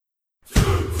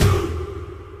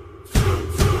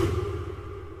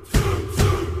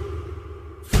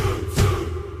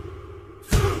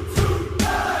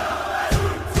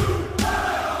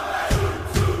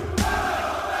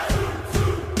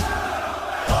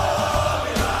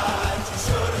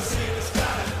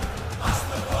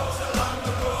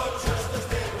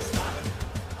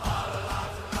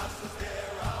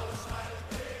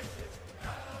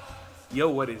Yo,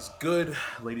 what is good,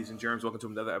 ladies and germs? Welcome to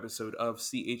another episode of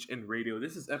CHN Radio.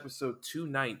 This is episode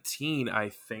 219, I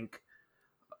think.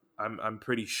 I'm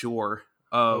pretty sure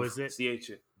Oh, of is it?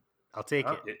 CHN. I'll take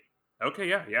it. Okay,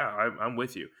 yeah, I'm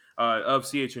with you. Of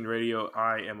CHN Radio,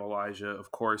 I am Elijah, of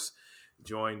course,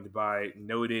 joined by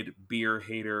noted beer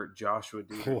hater Joshua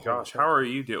Deaver. Josh, how are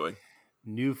you doing?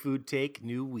 New food take,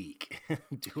 new week.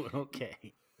 Doing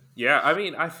okay. Yeah, I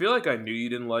mean, I feel like I knew you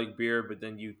didn't like beer, but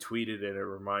then you tweeted it and it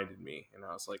reminded me, and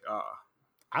I was like,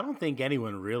 I don't think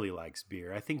anyone really likes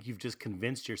beer. I think you've just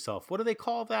convinced yourself. What do they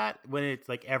call that when it's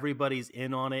like everybody's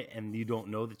in on it and you don't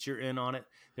know that you're in on it?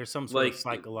 There's some sort of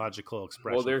psychological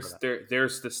expression. Well,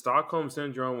 there's the Stockholm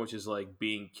syndrome, which is like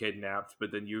being kidnapped,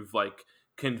 but then you've like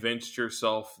convinced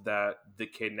yourself that the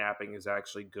kidnapping is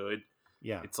actually good.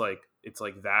 Yeah, it's like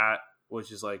that, which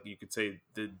is like you could say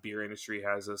the beer industry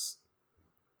has us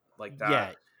like that.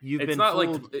 Yeah, you've been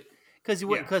fooled.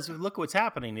 Because look what's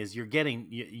happening is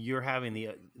you're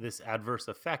having this adverse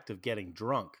effect of getting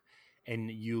drunk, and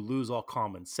you lose all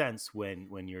common sense when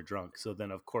you're drunk. So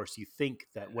then of course you think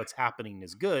that what's happening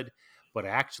is good, but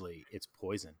actually it's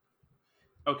poison.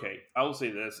 Okay, I will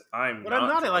say this: I'm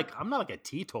not like a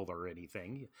teetotaler or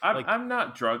anything. I'm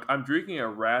not drunk. I'm drinking a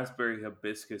raspberry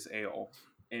hibiscus ale,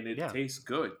 and it tastes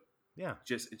good. Yeah,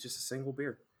 it's just a single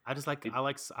beer. I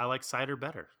like cider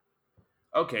better.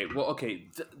 Okay, well,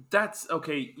 that's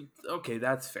okay. Okay,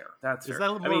 that's fair. That's fair. Is that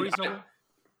a little more reasonable?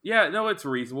 It's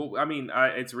reasonable. I mean,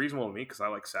 it's reasonable to me because I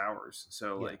like sours.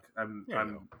 So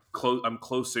I'm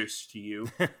closest to you.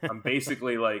 I'm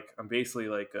basically like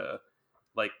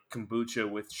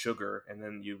kombucha with sugar, and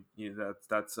then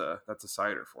that's a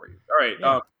cider for you. All right.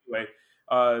 Yeah.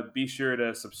 Anyway, be sure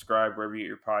to subscribe wherever you get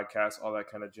your podcasts, all that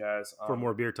kind of jazz. For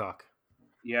more beer talk.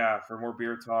 Yeah, for more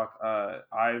beer talk.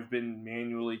 I've been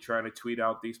manually trying to tweet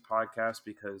out these podcasts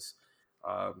because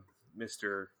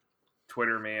Mr.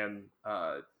 Twitter man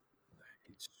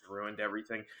it's ruined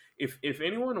everything. If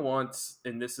anyone wants,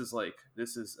 and this is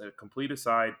a complete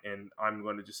aside, and I'm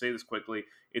going to just say this quickly.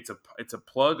 It's a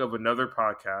plug of another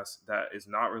podcast that is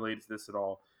not related to this at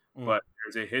all. But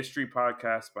there's a history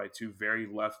podcast by two very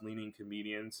left leaning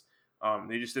comedians.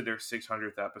 They just did their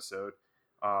 600th episode.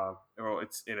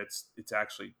 It's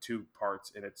actually 2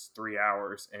 parts and it's 3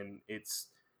 hours and it's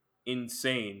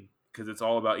insane because it's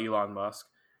all about Elon Musk.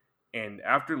 And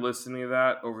after listening to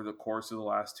that over the course of the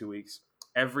last 2 weeks,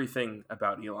 everything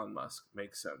about Elon Musk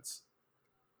makes sense.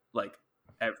 Like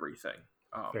everything.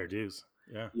 Fair dues.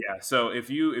 Yeah. Yeah. So if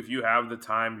you have the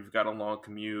time, you've got a long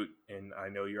commute, and I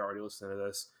know you're already listening to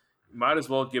this, might as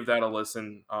well give that a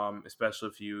listen, especially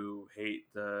if you hate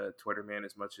the Twitter man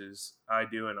as much as I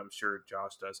do, and I'm sure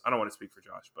Josh does. I don't want to speak for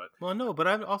Josh, but... Well, no, but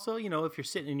I'm also, if you're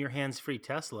sitting in your hands-free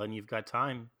Tesla and you've got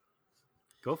time,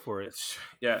 go for it.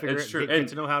 It's true. Get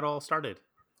to know how it all started.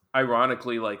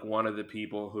 Ironically, like one of the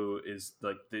people who is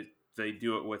like, they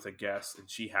do it with a guest, and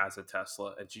she has a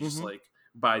Tesla, and she just like,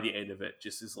 by the end of it,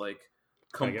 just is like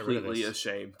completely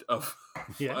ashamed of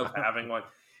having one.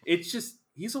 It's just,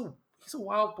 he's a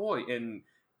wild boy, and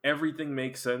everything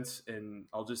makes sense. And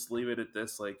I'll just leave it at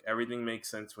this: like everything makes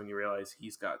sense when you realize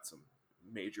he's got some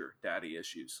major daddy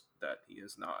issues that he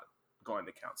is not going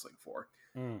to counseling for.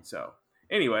 So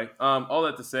anyway, all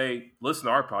that to say, listen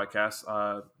to our podcast.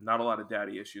 Not a lot of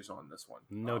daddy issues on this one.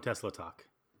 No Tesla talk.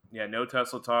 Yeah, no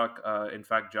Tesla talk. In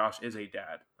fact, Josh is a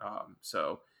dad.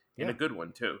 And a good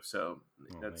one too. So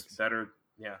that's better.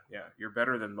 Yeah. You're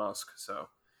better than Musk. So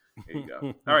there you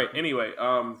go. All right. Anyway,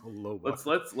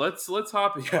 let's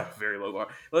hop. Yeah, very low bar.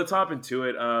 Let's hop into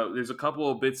it. There's a couple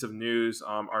of bits of news.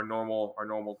 Our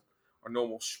normal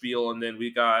spiel, and then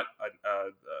we got a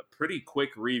pretty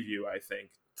quick review. I think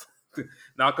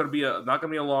not gonna be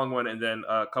a long one, and then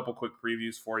a couple quick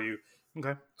previews for you.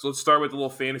 Okay. So let's start with a little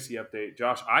fantasy update.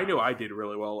 Josh, I know I did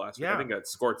really well last week. I think I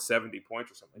scored 70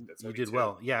 points or something. You did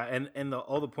well. Yeah, and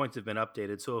all the points have been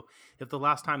updated. So if the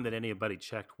last time that anybody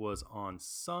checked was on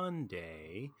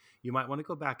Sunday, you might want to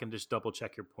go back and just double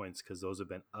check your points because those have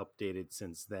been updated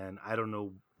since then. I don't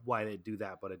know why they do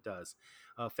that, but it does.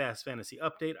 Fast fantasy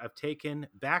update. I've taken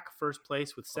back first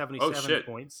place with 77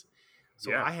 points.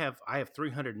 So I have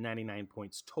 399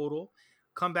 points total.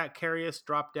 Comeback Karius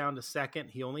dropped down to second.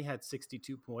 He only had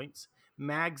 62 points.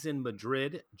 Mags in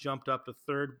Madrid jumped up to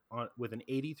third with an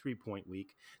 83-point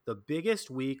week. The biggest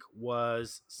week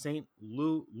was St.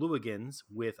 Louigans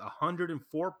with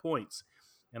 104 points.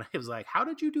 And I was like, how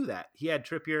did you do that? He had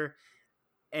Trippier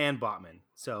and Botman.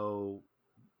 So,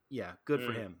 yeah, good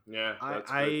for him. Yeah,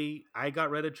 I got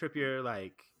rid of Trippier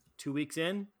like 2 weeks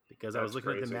in because I was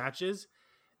looking at the matches.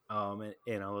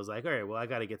 And I was like, all right, well, I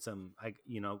got to get some.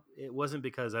 It wasn't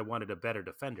because I wanted a better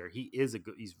defender. He's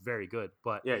very good,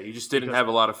 but Yeah, you just didn't because have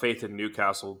a lot of faith in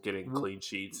Newcastle getting clean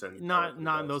sheets and not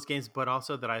in those games, but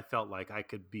also that I felt like I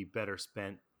could be better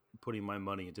spent putting my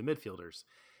money into midfielders,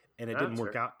 and it didn't That's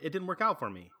work fair. out. It didn't work out for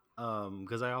me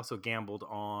because I also gambled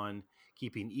on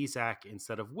keeping Isak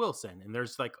instead of Wilson, and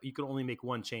there's like you can only make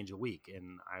one change a week,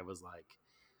 and I was like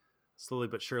slowly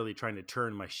but surely trying to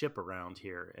turn my ship around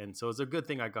here. And so it's a good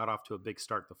thing I got off to a big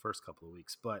start the first couple of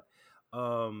weeks. But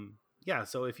yeah,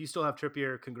 so if you still have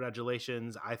Trippier,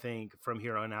 congratulations. I think from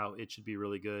here on out, it should be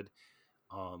really good.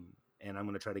 And I'm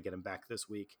going to try to get him back this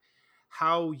week.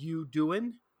 How you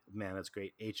doing? Man, that's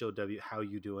great. HOW, how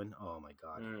you doing? Oh my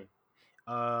God.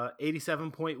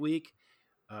 87-point week.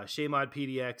 Shaymod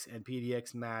PDX and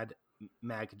PDX Mag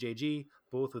JG,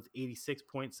 both with 86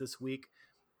 points this week.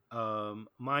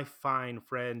 My fine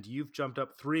friend, you've jumped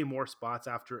up 3 more spots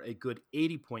after a good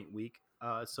 80-point week.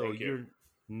 So Thank you.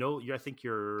 I think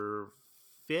you're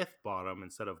 5th bottom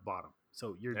instead of bottom.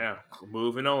 So you're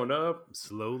moving on up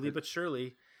slowly but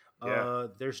surely. Yeah.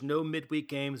 There's no midweek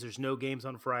games. There's no games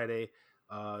on Friday.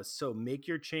 So make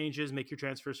your changes, make your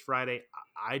transfers Friday.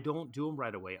 I don't do them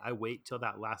right away. I wait till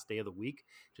that last day of the week,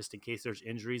 just in case there's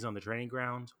injuries on the training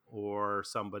ground or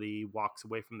somebody walks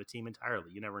away from the team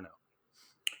entirely. You never know.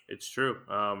 It's true.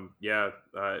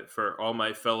 For all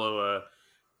my fellow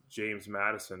James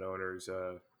Madison owners,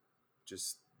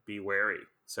 just be wary.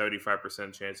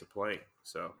 75% chance of playing.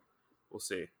 So we'll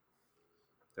see.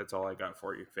 That's all I got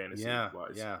for you, fantasy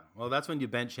wise. Yeah. Well, that's when you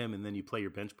bench him and then you play your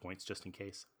bench points just in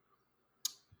case.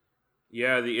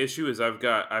 Yeah, the issue is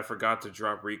I forgot to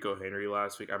drop Rico Henry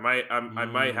last week. I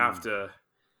might have to.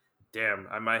 Damn,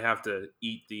 I might have to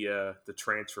eat the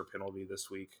transfer penalty this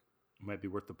week. Might be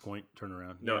worth the point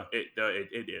turnaround. No, yeah.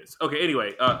 it is. Okay,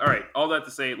 anyway, all right. All that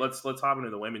to say, let's hop into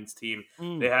the women's team.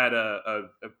 They had an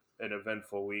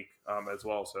eventful week as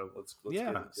well. So let's get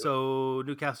into so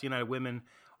Newcastle United women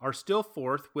are still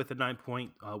 4th with 9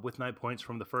 points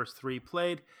from the first 3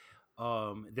 played.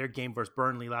 Their game versus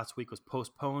Burnley last week was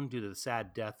postponed due to the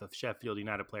sad death of Sheffield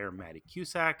United player Maddie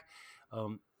Cusack.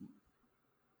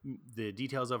 The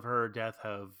details of her death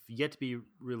have yet to be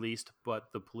released,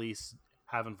 but the police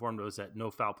have informed us that no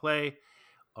foul play.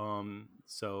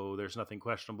 So there's nothing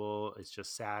questionable. It's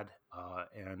just sad.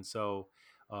 And so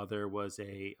there was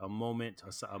a moment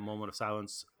of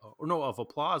silence, of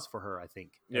applause for her, I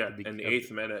think. Yeah, in the 8th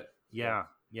minute. Yeah.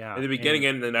 In the beginning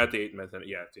and then at the 8th minute.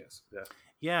 Yes.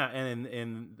 Yeah,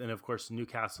 and of course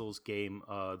Newcastle's game,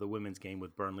 the women's game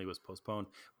with Burnley, was postponed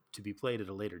to be played at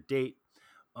a later date.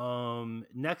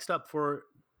 Next up for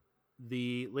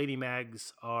the Lady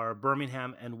Mags are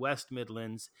Birmingham and West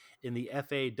Midlands in the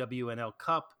FAWNL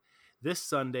Cup this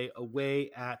Sunday away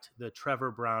at the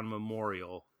Trevor Brown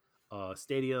Memorial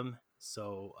Stadium.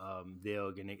 So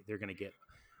they're gonna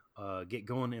get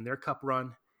going in their cup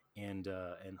run and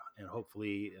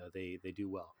hopefully they do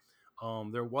well.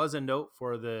 There was a note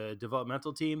for the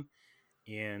developmental team,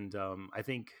 and I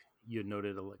think you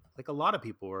noted like a lot of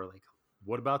people were like,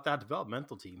 what about that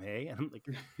developmental team, hey? And I'm like,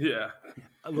 yeah.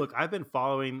 Look, I've been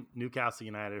following Newcastle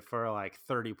United for like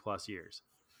 30 plus years.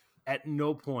 At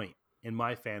no point in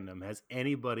my fandom has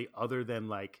anybody other than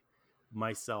like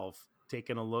myself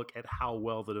taken a look at how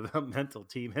well the developmental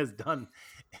team has done.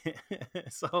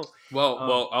 So,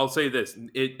 well, I'll say this.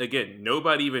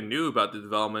 Nobody even knew about the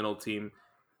developmental team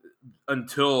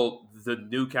until the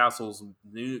Newcastle's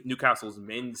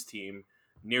men's team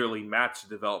nearly matched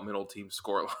the developmental team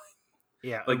scoreline.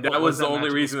 Yeah, like that was the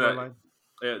only reason that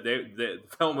the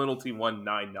developmental team won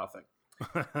 9-0.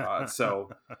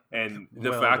 And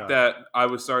the fact that I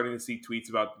was starting to see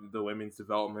tweets about the women's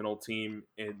developmental team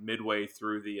in midway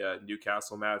through the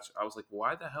Newcastle match, I was like,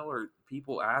 why the hell are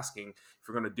people asking if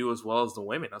we're going to do as well as the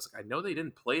women? I was like, I know they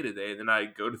didn't play today. And then I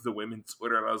go to the women's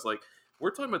Twitter and I was like,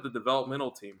 we're talking about the developmental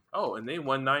team. Oh, and they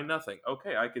won 9-0.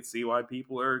 Okay, I could see why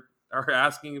people are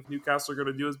asking if Newcastle are going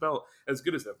to do as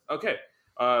good as them. Okay.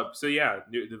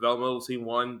 The developmental team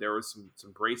won. There was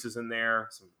some braces in there.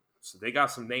 So they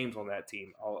got some names on that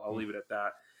team. I'll leave it at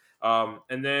that.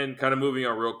 And then kind of moving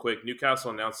on real quick,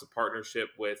 Newcastle announced a partnership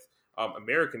with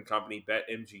American company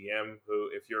BetMGM, who,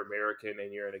 if you're American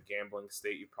and you're in a gambling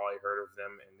state, you've probably heard of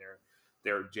them and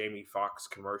their Jamie Foxx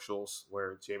commercials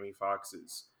where Jamie Foxx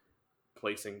is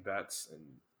placing bets,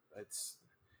 and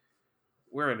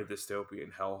we're in a dystopian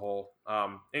hellhole.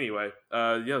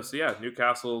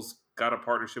 Newcastle's got a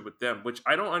partnership with them, which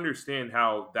I don't understand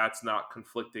how that's not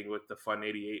conflicting with the Fun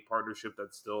 88 partnership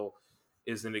that still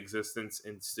is in existence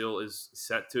and still is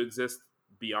set to exist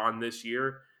beyond this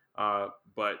year.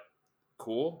 But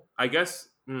cool, I guess.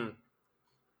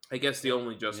 I guess the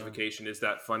only justification is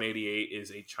that Fun 88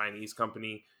 is a Chinese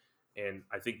company, and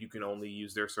I think you can only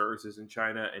use their services in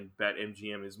China. And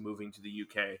BetMGM is moving to the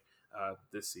UK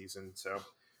this season, so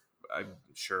I'm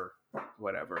sure,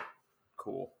 whatever,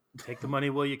 cool. Take the money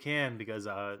while you can, because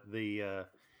the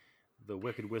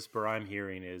wicked whisper I'm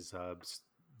hearing is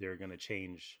they're going to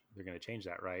change. They're going to change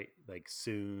that, right? Like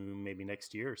soon, maybe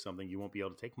next year or something. You won't be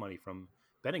able to take money from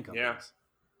betting companies.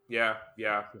 Yeah.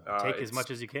 Take as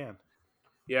much as you can.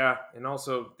 Yeah, and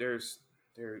also they're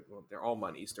all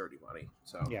money's dirty money.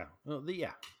 So yeah,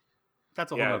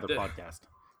 that's a whole other podcast.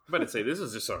 But I'd say this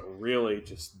is just a really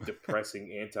just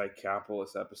depressing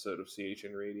anti-capitalist episode of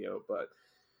CHN Radio. But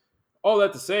all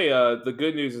that to say, the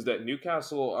good news is that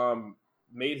Newcastle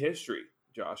made history.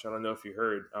 Josh, I don't know if you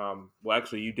heard. Well,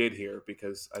 actually, you did hear,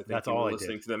 because I think you were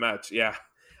listening to the match. Yeah,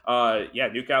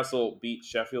 Newcastle beat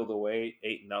Sheffield away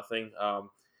 8-0.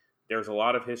 There's a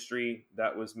lot of history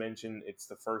that was mentioned. It's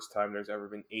the first time there's ever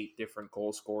been 8 different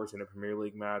goal scorers in a Premier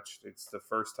League match. It's the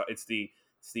first time. It's the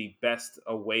best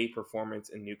away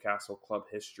performance in Newcastle club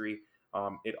history.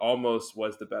 It almost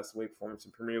was the best away performance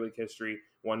in Premier League history.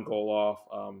 1 goal off.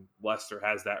 Leicester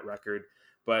has that record.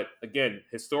 But again,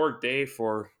 historic day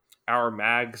for our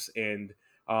Mags. And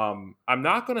I'm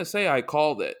not going to say I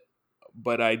called it,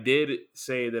 but I did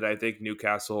say that I think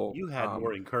Newcastle. You had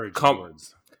more encouraging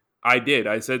words. I did.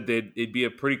 I said that it'd be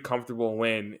a pretty comfortable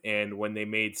win, and when they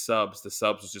made subs, the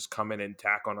subs would just come in and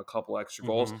tack on a couple extra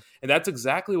goals, and that's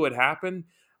exactly what happened.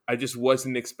 I just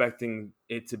wasn't expecting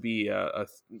it to be a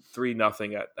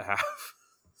 3-0 at the half.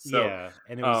 So, yeah,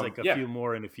 and it was like a few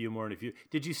more and a few more and a few.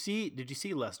 Did you see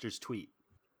Leicester's tweet?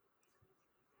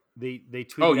 They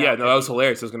tweeted. Oh yeah, no, that was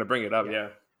hilarious. I was going to bring it up. Yeah.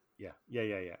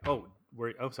 Oh,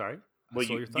 sorry. Well,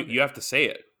 you have to say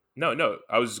it. No.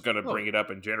 I was just going to bring it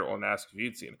up in general and ask if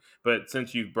you'd seen it. But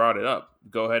since you brought it up,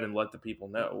 go ahead and let the people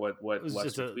know what it was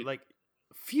just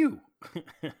few.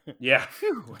 Yeah,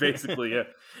 few. Basically, yeah.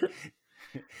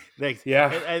 Thanks.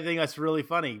 Yeah, I think that's really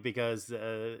funny because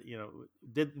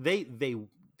did they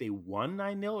won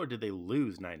 9-0 or did they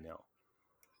lose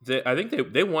 9-0? I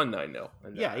think they won 9-0.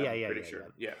 Yeah. Pretty sure.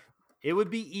 Yeah. It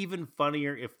would be even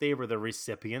funnier if they were the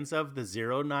recipients of the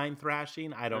 0-9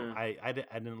 thrashing. I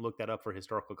didn't look that up for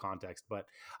historical context, but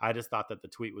I just thought that the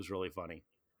tweet was really funny.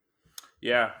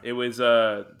 Yeah, it was.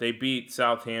 They beat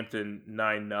Southampton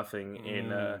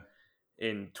 9-0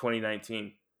 in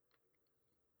 2019.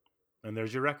 And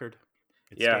there's your record.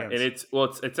 And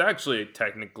it's actually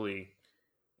technically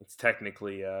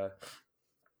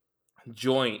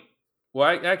joint. Well,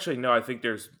 I think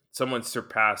someone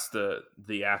surpassed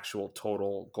the actual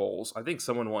total goals. I think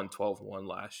someone won 12-1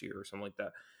 last year or something like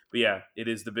that. But yeah, it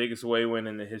is the biggest away win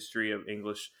in the history of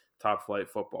English top flight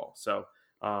football. So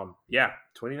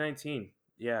 2019.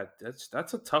 Yeah,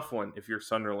 that's a tough one if you're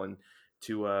Sunderland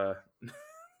to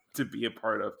be a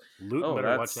part of. Luton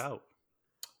better watch out.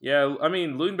 Yeah, I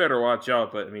mean, Luton better watch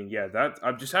out. But I mean, that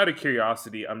I'm just out of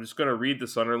curiosity. I'm just going to read the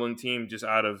Sunderland team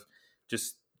because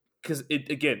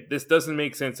this doesn't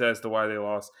make sense as to why they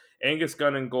lost. Angus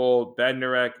Gunn in goal,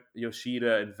 Bednarek,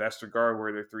 Yoshida, and Vestergaard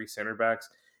were their 3 center backs.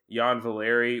 Jan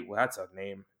Valeri, well, that's a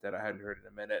name that I hadn't heard in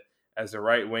a minute, as the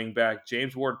right wing back.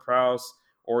 James Ward-Prowse,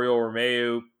 Oriol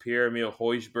Romeu, Pierre-Emile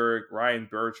Højbjerg, Ryan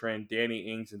Bertrand,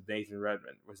 Danny Ings, and Nathan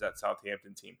Redmond was that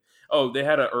Southampton team. Oh, they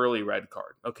had an early red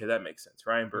card. Okay, that makes sense.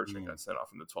 Ryan Bertrand got sent off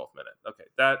in the 12th minute. Okay,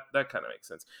 that kind of makes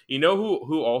sense. You know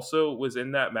who also was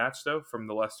in that match, though, from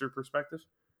the Leicester perspective?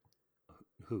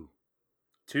 Who?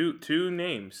 Two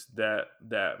names that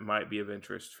might be of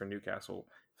interest for Newcastle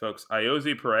folks: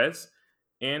 Ayoze Perez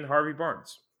and Harvey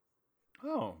Barnes.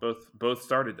 Oh, both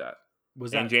started that.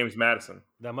 And James Maddison?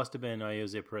 That must have been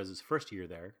Ayoze Perez's first year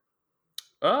there.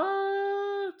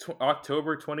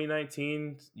 October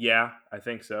 2019. Yeah, I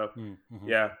think so. Mm-hmm.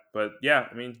 Yeah, but yeah,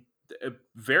 I mean, a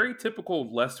very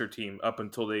typical Leicester team up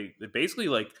until they basically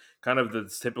like kind of the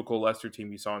typical Leicester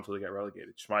team you saw until they got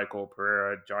relegated. Schmeichel,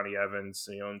 Pereira, Johnny Evans,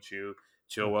 Sionchu,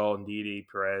 Chilwell, Ndidi,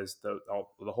 Perez, the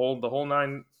whole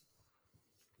 9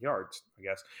 yards, I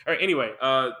guess. All right. Anyway,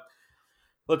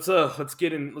 let's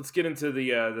get into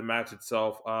the match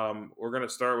itself. We're gonna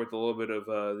start with a little bit of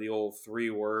the old 3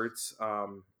 words,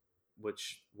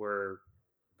 which were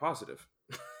positive.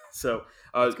 So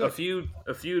a few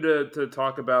to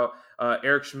talk about.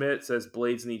 Eric Schmidt says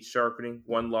blades need sharpening.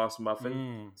 One lost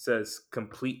muffin says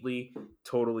completely,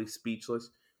 totally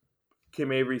speechless.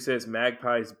 Kim Avery says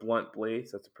magpies blunt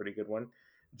blades. That's a pretty good one.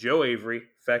 Joe Avery,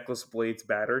 feckless blades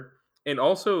battered. And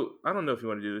also, I don't know if you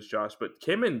want to do this, Josh, but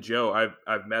Kim and Joe,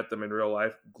 I've met them in real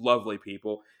life. Lovely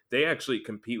people. They actually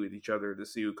compete with each other to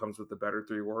see who comes with the better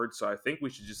 3 words. So I think we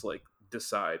should just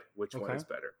decide which one is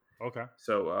better. Okay.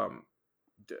 So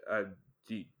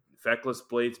the Feckless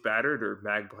blades battered or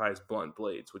Magpie's blunt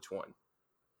blades? Which one?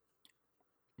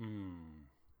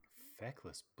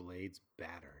 Feckless blades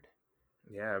battered.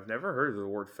 Yeah, I've never heard of the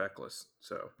word feckless.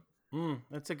 So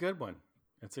that's a good one.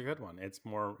 It's a good one. It's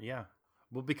more, yeah.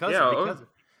 Well, because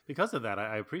of that,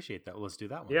 I appreciate that. Let's do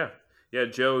that one. Yeah.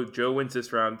 Joe wins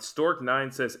this round.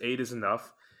 Stork9 says 8 is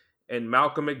enough, and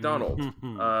Malcolm McDonald, it's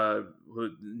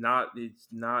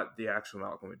not the actual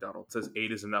Malcolm McDonald, says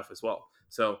 8 is enough as well.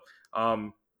 So,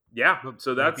 yeah.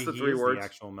 So that's the 3 words. The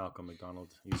actual Malcolm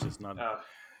McDonald. He's just not.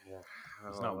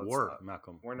 It's not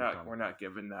Malcolm. We're not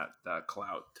giving that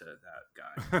clout to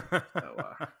that guy.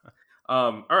 So,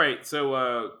 all right.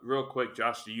 So, real quick,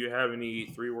 Josh, do you have any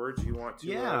 3 words you want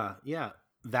to? Yeah.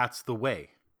 That's the way.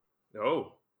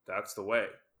 Oh, that's the way.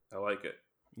 I like it.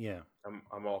 Yeah,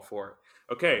 I'm all for it.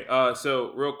 Okay.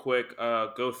 So real quick,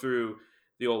 go through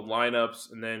the old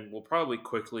lineups, and then we'll probably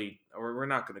quickly. We're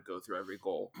not going to go through every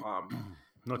goal.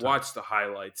 Watch the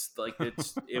highlights. Like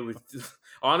it was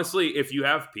honestly, if you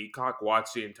have Peacock,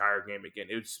 watch the entire game again.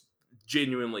 It was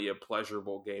genuinely a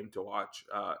pleasurable game to watch.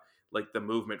 Like the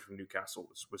movement from Newcastle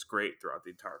was great throughout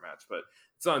the entire match, but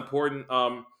it's not important.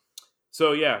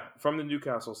 So yeah, from the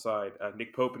Newcastle side,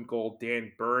 Nick Pope in goal,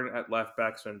 Dan Byrne at left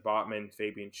back, Sven Botman,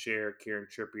 Fabian Schär, Kieran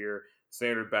Trippier,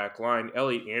 standard back line.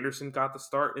 Elliot Anderson got the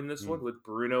start in this one with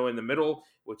Bruno in the middle,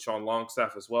 with Sean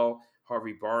Longstaff as well.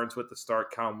 Harvey Barnes with the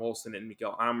start, Cal Molson and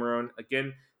Miguel Almiron.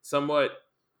 Again, somewhat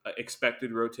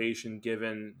expected rotation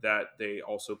given that they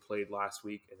also played last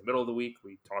week in the middle of the week.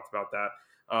 We talked about that.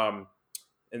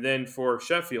 And then for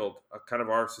Sheffield, kind of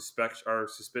our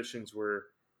suspicions were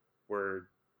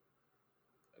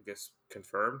I guess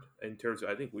confirmed in terms of,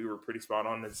 I think we were pretty spot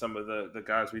on in some of the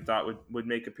guys we thought would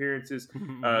make appearances.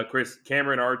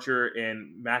 Cameron Archer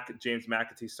and James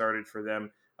McAtee started for them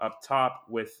up top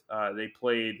with they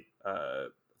played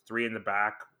 3 in the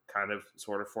back kind of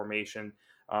sort of formation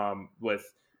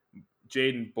with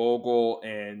Jaden Bogle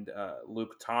and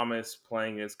Luke Thomas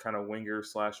playing as kind of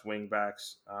winger/wing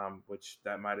backs, which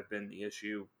that might have been the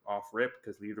issue off rip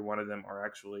because neither one of them are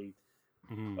actually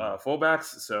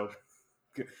fullbacks. So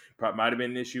might have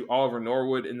been an issue. Oliver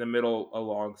Norwood in the middle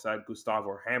alongside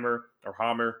Gustavo Hammer.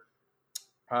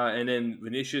 And then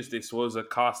Vinicius de Souza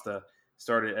Costa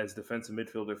started as defensive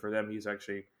midfielder for them. He's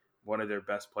actually one of their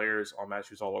best players on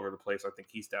matches all over the place. I think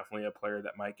he's definitely a player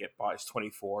that might get bought. He's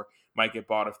 24, might get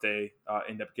bought if they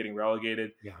end up getting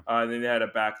relegated. Yeah. And then they had a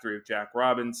back 3 of Jack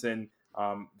Robinson,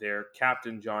 their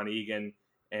captain John Egan,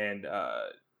 and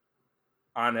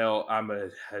Anel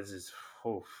Ahmed has his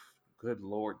good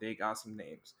Lord, they got some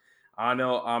names.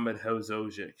 Anel Ahmed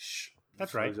Hozojic.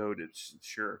 That's right. Hozojic,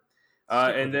 sure.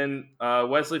 And then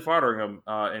Wesley Fotheringham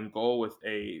in goal with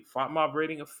a FOTMOB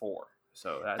rating of 4.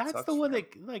 So that's the one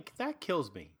that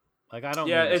kills me. Like I don't.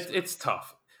 Yeah, it's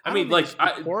tough. I mean,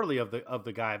 poorly of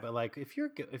the guy, but like if you're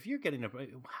getting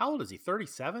how old is he?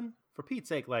 37 for Pete's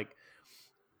sake. Like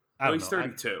he's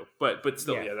 32, but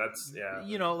still, that's.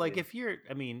 You know, like if you're,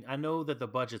 I mean, I know that the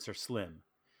budgets are slim.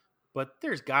 But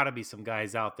there's got to be some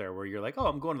guys out there where you're like, oh,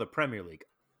 I'm going to the Premier League.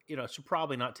 You know, I should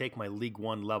probably not take my League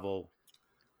One level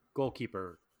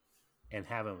goalkeeper and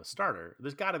have him a starter.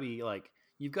 There's got to be like,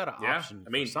 you've got to option.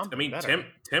 something better.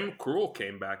 Tim Krul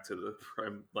came back to the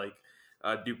Prem. Like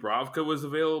Dubravka was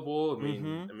available. I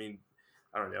mean,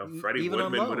 I don't know. Freddie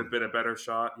Woodman would have been a better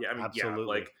shot. Yeah, I mean,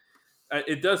 absolutely.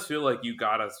 It does feel like you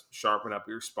got to sharpen up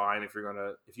your spine if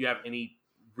you have any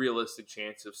realistic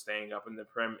chance of staying up in the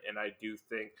Prem. And I do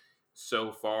think.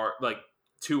 So far, like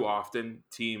too often,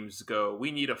 teams go, we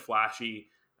need a flashy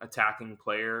attacking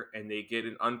player, and they get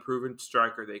an unproven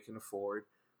striker they can afford.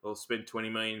 They'll spend £20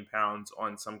 million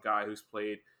on some guy who's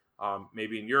played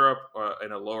maybe in Europe or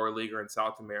in a lower league or in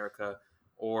South America,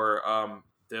 or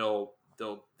they'll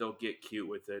get cute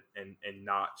with it and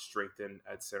not strengthen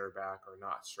at center back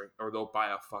or they'll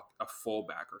buy a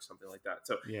fullback or something like that.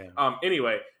 So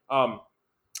anyway.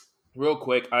 Real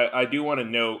quick, I do want to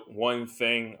note one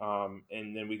thing,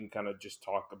 and then we can kind of just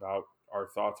talk about our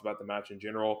thoughts about the match in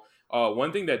general.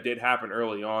 One thing that did happen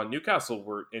early on, Newcastle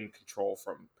were in control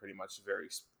from pretty much the very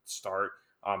start.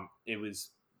 It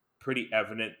was pretty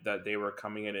evident that they were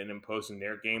coming in and imposing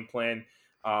their game plan.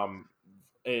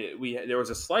 There was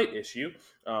a slight issue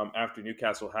after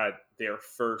Newcastle had their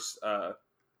first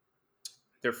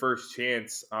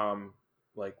chance.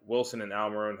 Like Wilson and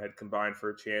Almiron had combined for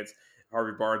a chance.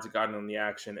 Harvey Barnes had gotten on the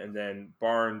action, and then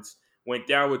Barnes went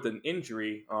down with an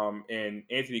injury, and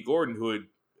Anthony Gordon, who had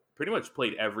pretty much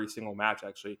played every single match,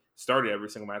 actually started every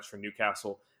single match for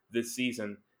Newcastle this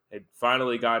season, had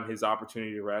finally gotten his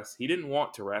opportunity to rest. He didn't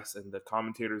want to rest, and the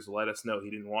commentators let us know he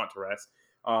didn't want to rest.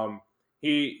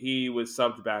 he was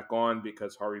subbed back on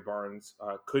because Harvey Barnes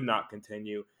could not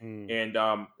continue. Mm.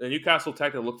 And the Newcastle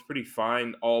tech that looked pretty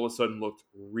fine all of a sudden looked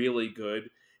really good,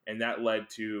 and that led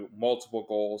to multiple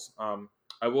goals.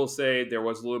 I will say there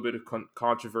was a little bit of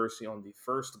controversy on the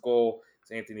first goal.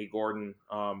 It's Anthony Gordon.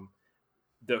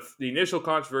 The initial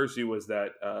controversy was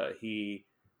that he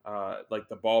like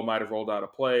the ball might have rolled out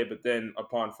of play, but then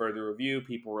upon further review,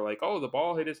 people were like, "Oh, the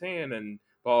ball hit his hand," and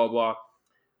blah blah blah.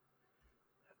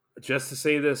 Just to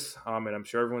say this, and I'm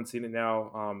sure everyone's seen it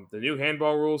now, the new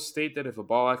handball rules state that if a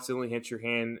ball accidentally hits your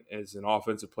hand as an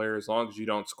offensive player, as long as you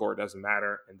don't score, it doesn't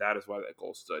matter, and that is why that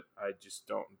goal stood. I just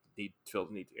don't feel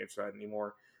the need to answer that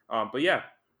anymore. But yeah,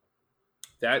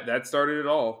 that started it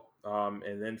all.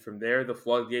 And then from there, the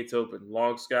floodgates opened.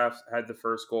 Longstaff had the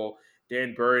first goal.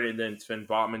 Dan Bird and then Sven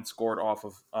Botman scored off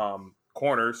of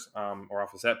corners or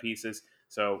off of set pieces.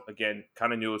 So again,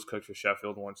 kind of knew it was cooked for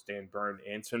Sheffield once Dan Byrne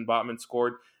and Sven Botman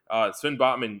scored. Sven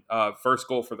Botman, first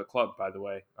goal for the club, by the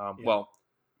way. Yeah. Well,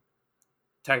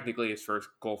 technically his first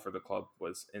goal for the club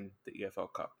was in the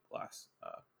EFL Cup last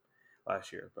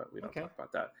year, but we don't talk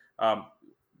about that.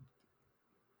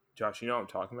 Josh, you know what I'm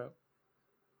talking about?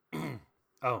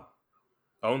 Oh,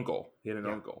 own goal. He had an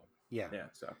own goal. Yeah.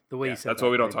 So the way you said that's why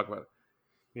we don't talk about it.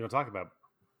 We don't talk about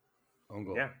own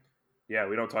goal. Yeah,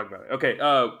 we don't talk about it. Okay,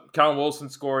 Callum Wilson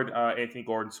scored. Anthony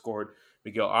Gordon scored.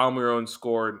 Miguel Almiron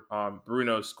scored.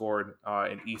 Bruno scored.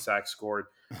 And Isak scored.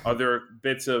 Other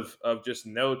bits of just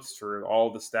notes for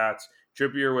all the stats.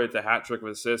 Trippier with a hat trick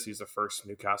with assists. He's the first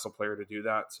Newcastle player to do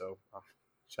that. So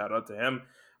shout out to him.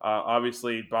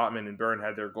 Obviously, Botman and Byrne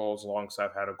had their goals.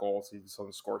 Alongside had a goal. So he's on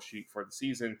the score sheet for the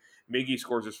season. Miggy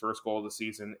scores his first goal of the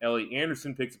season. Elliot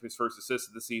Anderson picks up his first assist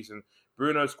of the season.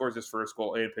 Bruno scores his first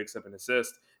goal and picks up an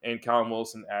assist. And Callum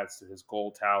Wilson adds to his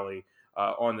goal tally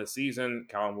on the season.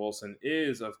 Callum Wilson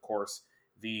is, of course,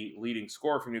 the leading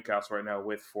scorer for Newcastle right now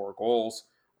with 4 goals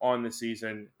on the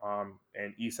season.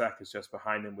 And Isak is just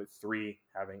behind him with 3,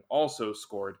 having also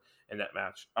scored in that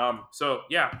match. So,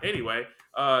 yeah, anyway,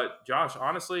 Josh,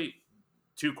 honestly,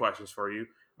 2 questions for you.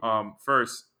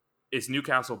 First, is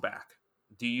Newcastle back?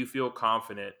 Do you feel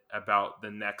confident about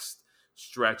the next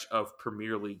stretch of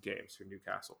Premier League games for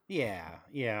Newcastle?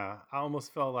 Yeah. I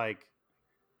almost felt like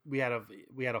we had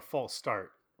a false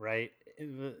start, right?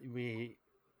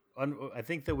 I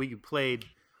think that we played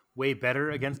way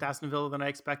better against Aston Villa than I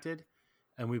expected,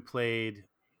 and we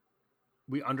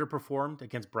underperformed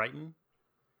against Brighton,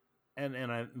 and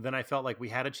then I felt like we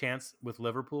had a chance with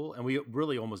Liverpool, and we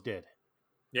really almost did.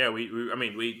 Yeah, we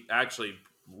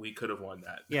could have won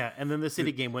that. Yeah, and then the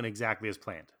City game went exactly as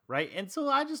planned, right? And so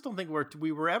I just don't think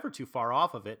we were ever too far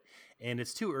off of it, and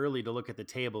it's too early to look at the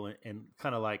table and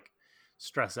kind of like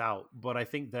stress out. But I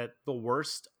think that the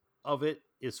worst of it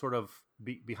is sort of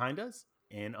behind us,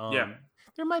 and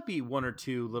there might be 1 or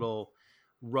 2 little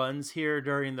runs here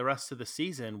during the rest of the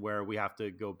season where we have to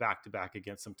go back to back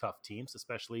against some tough teams,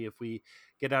 especially if we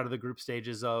get out of the group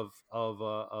stages of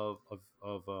the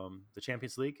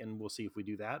Champions League, and we'll see if we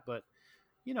do that. But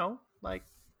like,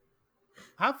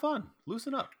 have fun,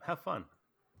 loosen up, have fun.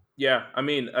 Yeah, I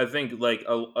mean, I think like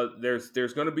there's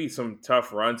going to be some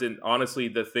tough runs, and honestly,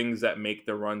 the things that make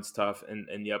the runs tough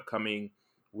in the upcoming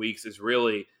weeks is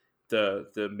really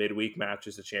the midweek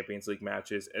matches, the Champions League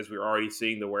matches, as we're already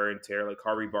seeing the wear and tear, like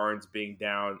Harvey Barnes being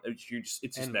down. It's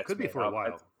just next could be for a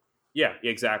while. Yeah,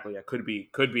 exactly. It could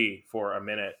be for a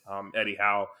minute. Eddie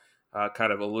Howe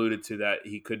kind of alluded to that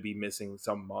he could be missing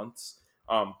some months.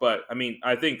 But I mean,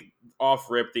 I think off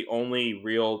rip, the only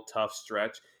real tough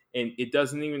stretch, and it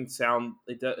doesn't even sound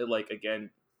like again,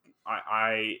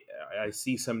 I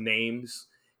see some names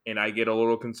and I get a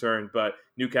little concerned. But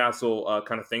Newcastle,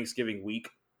 kind of Thanksgiving week,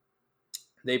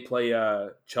 they play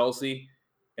Chelsea,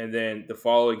 and then the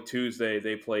following Tuesday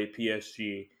they play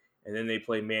PSG, and then they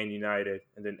play Man United,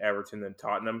 and then Everton, then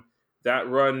Tottenham. That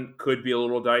run could be a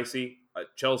little dicey.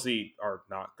 Chelsea are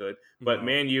not good, but no.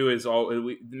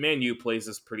 Man U plays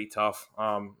us pretty tough.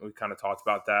 We kind of talked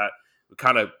about that. We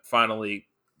kind of finally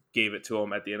gave it to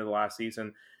them at the end of the last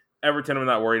season. Everton I'm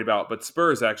not worried about, but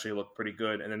Spurs actually look pretty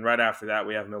good. And then right after that,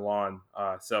 we have Milan.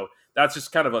 So that's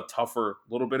just kind of a tougher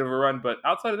little bit of a run. But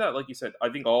outside of that, like you said, I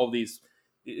think all of these,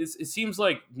 it seems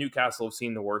like Newcastle have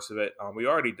seen the worst of it. We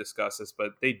already discussed this,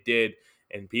 but they did,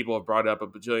 and people have brought it up a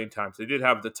bajillion times. They did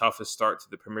have the toughest start to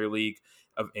the Premier League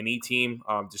of any team,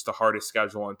 just the hardest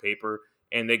schedule on paper,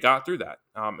 and they got through that.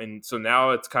 And so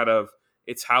now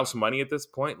it's house money at this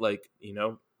point. Like,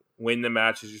 win the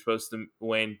matches you're supposed to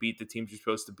win, beat the teams you're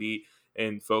supposed to beat,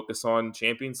 and focus on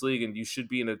Champions League. And you should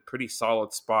be in a pretty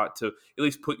solid spot to at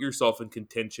least put yourself in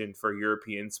contention for a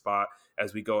European spot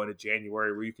as we go into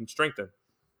January, where you can strengthen.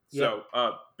 Yep.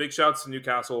 So big shouts to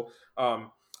Newcastle.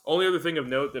 Only other thing of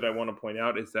note that I want to point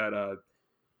out is that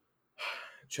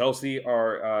Chelsea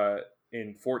are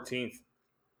in 14th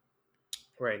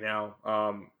right now,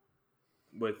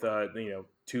 with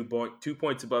 2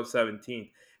 points above 17th,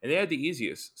 and they had the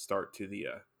easiest start to the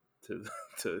to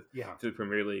to Yeah. to the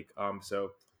Premier League.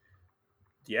 So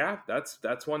yeah,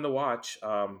 that's one to watch.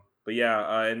 But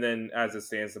yeah, and then as it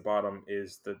stands, the bottom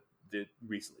is the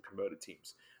recently promoted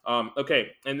teams.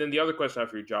 Okay, and then the other question I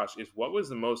have for you, Josh, is what was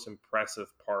the most impressive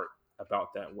part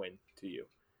about that win to you?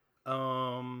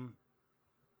 Um.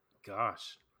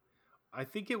 Gosh, I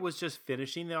think it was just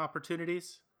finishing the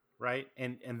opportunities, right?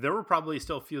 And there were probably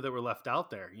still a few that were left out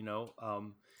there,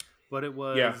 but it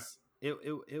Yeah, was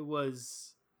it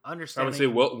was I would say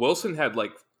understanding. Wilson had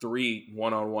like 3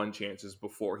 1-on-1 chances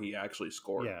before he actually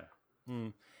scored. Yeah.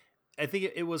 Mm. I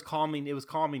think it was calming. It was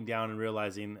calming down and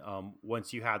realizing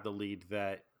once you had the lead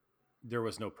that there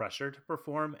was no pressure to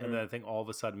perform, and then Mm, I think all of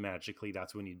a sudden magically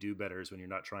that's when you do better is when you're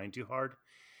not trying too hard.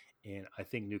 And I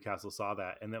think Newcastle saw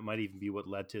that, and that might even be what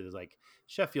led to like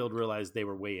Sheffield realized they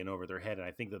were way in over their head, and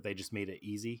I think that they just made it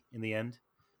easy in the end.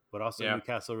 But also yeah,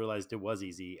 Newcastle realized it was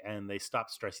easy, and they stopped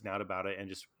stressing out about it and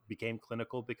just became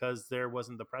clinical because there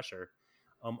wasn't the pressure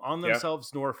on yeah.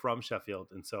 themselves nor from Sheffield.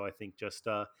 And so I think just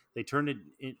they turned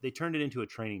it into a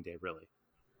training day, really.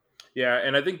 Yeah,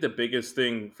 and I think the biggest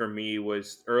thing for me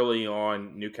was early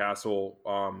on Newcastle.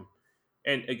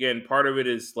 And again, part of it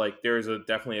is like there's a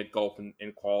definitely a gulf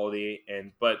in quality,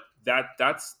 and but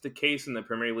that's the case in the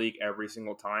Premier League every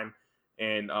single time.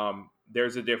 And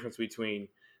there's a difference between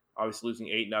obviously losing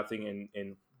 8-0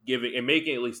 and giving and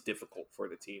making it at least difficult for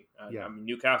the team. Yeah, I mean,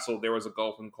 Newcastle, there was a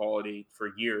gulf in quality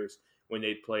for years when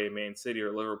they'd play Man City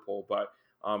or Liverpool, but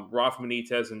Rafa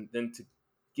Benitez, and then to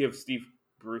give Steve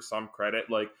Bruce some credit,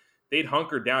 like they'd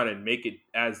hunker down and make it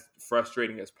as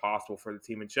frustrating as possible for the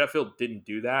team. And Sheffield didn't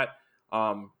do that.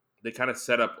 They kind of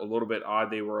set up a little bit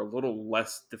odd. They were a little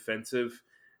less defensive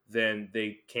than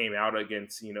they came out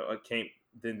against.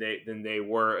 Than they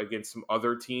were against some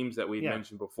other teams that we'd yeah,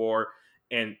 mentioned before.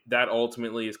 And that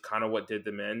ultimately is kind of what did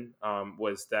them in.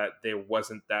 Was that there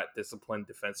wasn't that discipline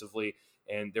defensively,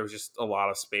 and there was just a lot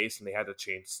of space, and they had to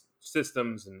change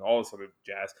systems and all this other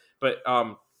jazz. But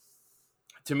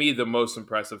to me, the most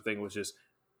impressive thing was just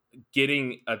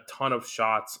getting a ton of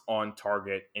shots on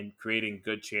target and creating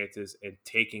good chances and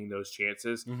taking those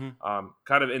chances. hmm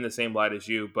Kind of in the same light as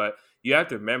you, but you have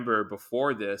to remember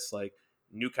before this, like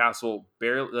Newcastle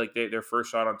barely like their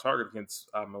first shot on target against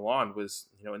Milan was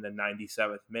in the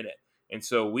 97th minute, and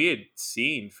so we had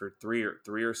seen for three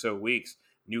or so weeks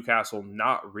Newcastle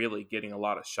not really getting a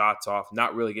lot of shots off,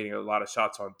 not really getting a lot of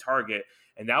shots on target,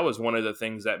 and that was one of the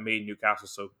things that made Newcastle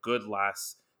so good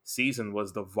last season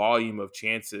was the volume of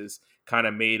chances kind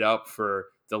of made up for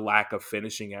the lack of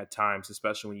finishing at times,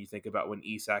 especially when you think about when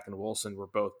Isak and Wilson were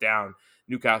both down.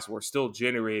 Newcastle were still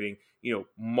generating,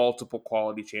 multiple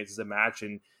quality chances a match,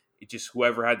 and it just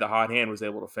whoever had the hot hand was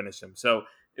able to finish them. So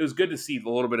it was good to see a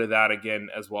little bit of that again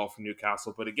as well from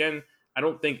Newcastle. But again, I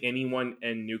don't think anyone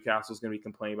in Newcastle is going to be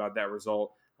complaining about that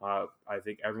result. I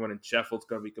think everyone in Sheffield is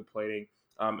going to be complaining.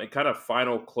 And kind of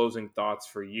final closing thoughts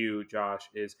for you, Josh,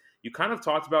 is you kind of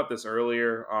talked about this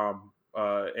earlier,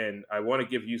 and I want to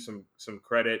give you some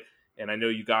credit. And I know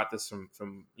you got this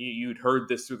from you'd heard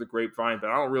this through the grapevine, but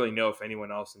I don't really know if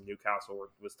anyone else in Newcastle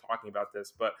was talking about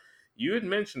this. But you had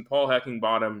mentioned Paul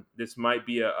Heckingbottom. This might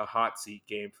be a hot seat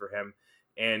game for him,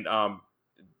 and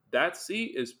that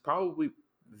seat is probably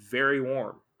very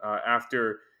warm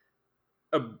after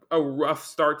a rough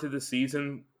start to the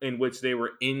season in which they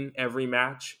were in every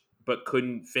match but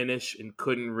couldn't finish and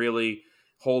couldn't really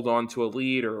hold on to a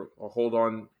lead or hold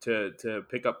on to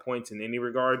pick up points in any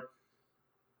regard.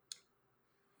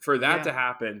 For that yeah, to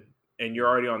happen and you're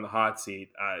yeah. already on the hot seat,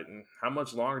 how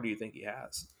much longer do you think he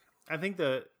has? I think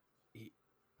he,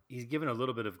 he's given a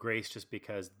little bit of grace just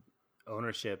because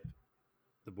ownership,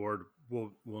 the board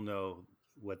will know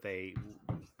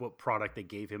what product they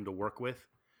gave him to work with.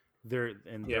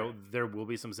 Yeah, There will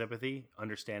be some sympathy,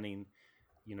 understanding.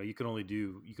 You can only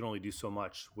do so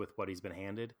much with what he's been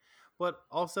handed. But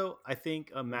also, I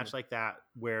think a mm, match like that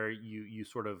where you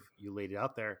laid it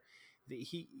out there,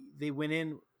 they went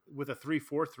in with a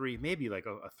 3-4-3, maybe like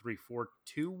a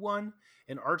 3-4-2-1,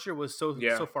 and Archer was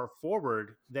yeah, so far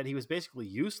forward that he was basically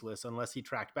useless unless he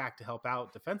tracked back to help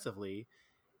out defensively.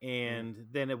 mm, And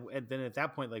then at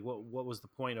that point, like what was the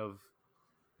point of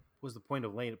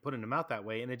putting him out that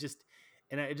way? And it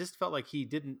just felt like he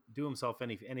didn't do himself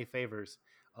any favors.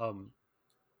 Um,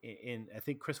 and I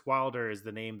think Chris Wilder is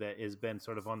the name that has been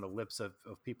sort of on the lips of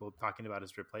people talking about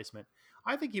his replacement.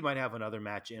 I think he might have another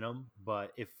match in him,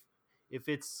 but if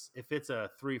it's a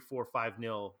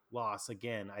 3-4-5-0 loss,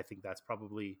 again, I think that's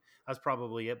probably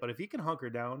it. But if he can hunker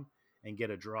down and get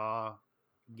a draw,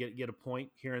 get a point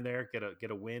here and there,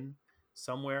 get a win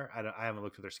somewhere. I haven't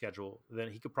looked at their schedule.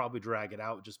 Then he could probably drag it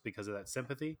out just because of that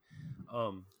sympathy.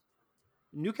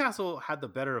 Newcastle had the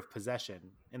better of possession,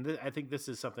 and I think this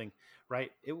is something,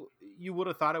 right? You would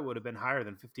have thought it would have been higher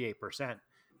than 58%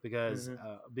 because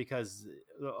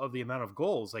of the amount of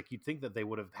goals. Like, you'd think that they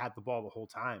would have had the ball the whole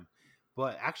time,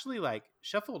 but actually, like,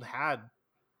 Sheffield had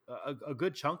a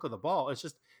good chunk of the ball. It's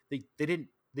just they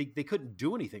couldn't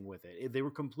do anything with it. They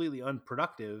were completely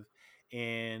unproductive.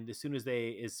 And as soon as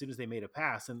they made a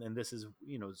pass, and this is,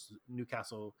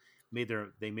 Newcastle made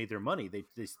their money.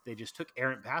 They just took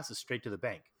errant passes straight to the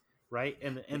bank, right?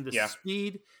 And the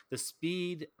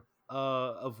speed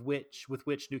with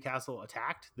which Newcastle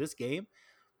attacked this game.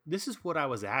 This is what I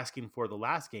was asking for the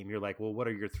last game. You're like, well, what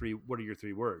are your three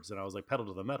words? And I was like, pedal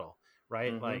to the metal,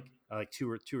 right? Mm-hmm. Like two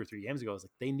or three games ago, I was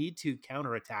like, they need to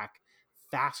counterattack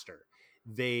faster.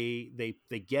 They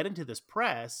get into this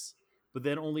press, but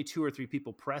then only 2 or 3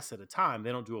 people press at a time.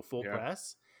 They don't do a full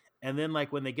press. And then,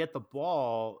 like, when they get the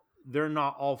ball, they're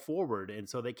not all forward. And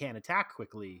so they can't attack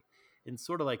quickly. And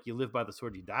sort of like, you live by the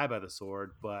sword, you die by the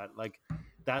sword. But like,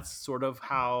 that's sort of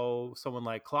how someone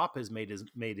like Klopp has made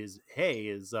his hay,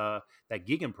 is that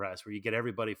gegenpress, where you get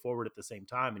everybody forward at the same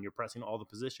time and you're pressing all the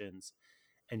positions,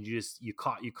 and you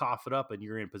cough it up and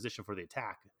you're in position for the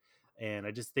attack. And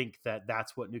I just think that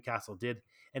that's what Newcastle did.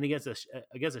 And against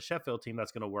a Sheffield team,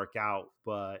 that's going to work out.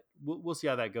 But we'll see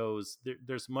how that goes.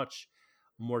 There's much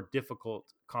more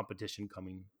difficult competition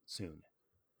coming soon.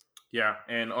 Yeah,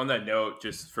 and on that note,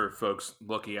 just for folks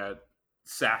looking at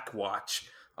Sack Watch,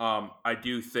 I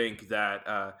do think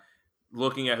that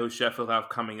looking at who Sheffield have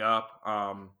coming up,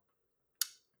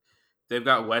 they've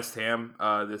got West Ham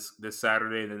this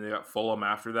Saturday, and then they got Fulham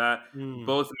after that.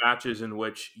 Both matches in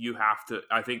which you have to.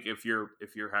 I think if you're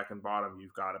heck and bottom,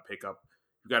 you've got to pick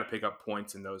up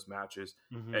points in those matches.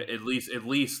 Mm-hmm.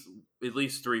 At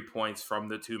least 3 points from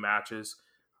the 2 matches.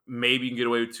 Maybe you can get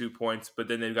away with 2 points, but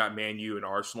then they've got Man U and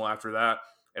Arsenal after that.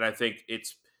 And I think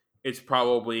it's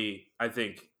probably,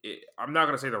 I'm not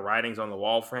going to say the writing's on the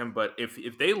wall for him, but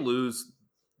if they lose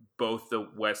both the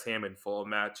West Ham and Fulham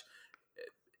match,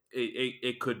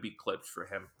 it could be clipped for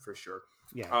him for sure.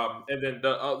 Yeah. And then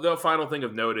the final thing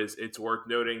of note is it's worth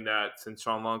noting that since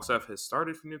Sean Longstaff has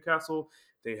started for Newcastle,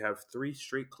 they have 3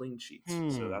 straight clean sheets.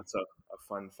 So that's a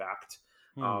fun fact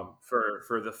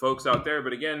for the folks out there.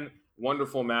 But again,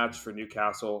 wonderful match for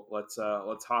Newcastle. Let's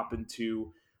hop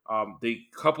into the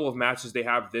couple of matches they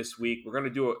have this week. We're going to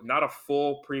do not a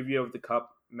full preview of the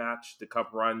cup match, the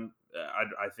cup run.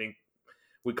 I think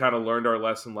we kind of learned our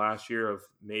lesson last year of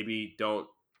maybe don't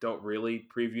really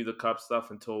preview the cup stuff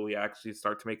until we actually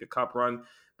start to make a cup run.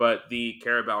 But the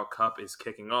Carabao Cup is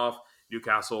kicking off.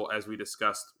 Newcastle, as we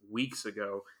discussed weeks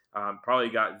ago, probably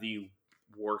got the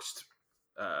worst,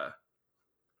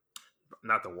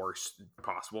 not the worst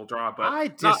possible draw, but I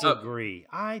disagree.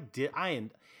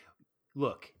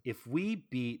 Look, if we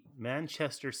beat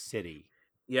Manchester City.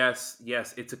 Yes,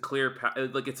 it's a clear path.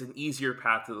 Like, it's an easier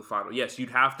path to the final. Yes, you'd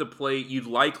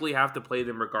likely have to play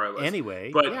them regardless.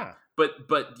 Anyway,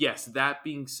 But yes, that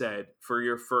being said, for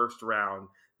your first round,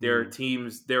 there are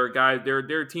teams in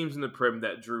the Prim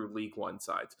that drew League One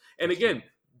sides. And again,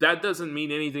 that doesn't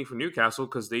mean anything for Newcastle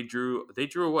because they drew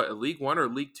a League One or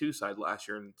League Two side last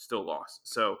year and still lost.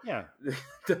 So yeah,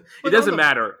 it doesn't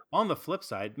matter. On the flip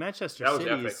side, Manchester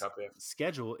City's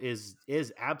schedule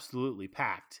is absolutely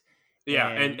packed. Yeah,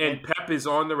 and Pep is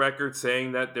on the record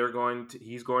saying that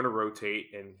he's going to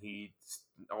rotate and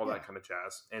that kind of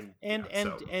jazz.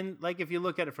 And like, if you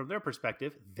look at it from their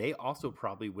perspective, they also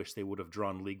probably wish they would have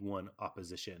drawn League One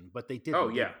opposition, but they didn't. Oh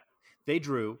yeah, they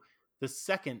drew the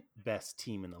second best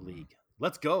team in the league.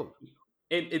 Let's go.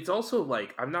 And it's also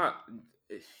like, I'm not,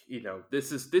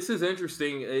 this is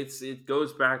interesting. It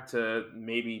goes back to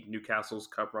maybe Newcastle's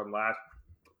cup run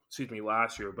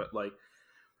last year, but like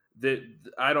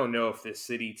I don't know if this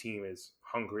City team is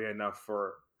hungry enough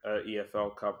for an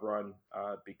EFL Cup run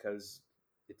because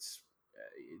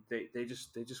they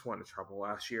just won trouble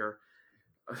last year.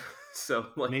 So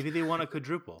like, maybe they want a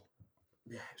quadruple.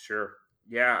 Yeah, sure.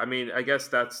 Yeah, I mean, I guess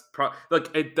that's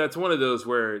that's one of those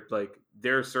where like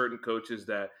there are certain coaches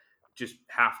that just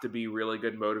have to be really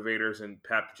good motivators, and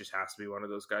Pep just has to be one of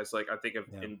those guys. Like I think of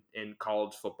in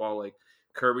college football, like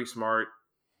Kirby Smart,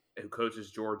 who coaches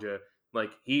Georgia.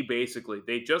 Like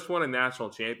they just won a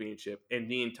national championship, and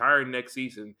the entire next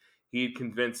season he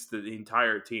convinced the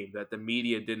entire team that the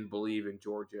media didn't believe in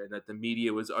Georgia and that the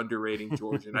media was underrating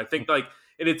Georgia. And I think and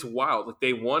it's wild. Like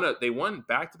they won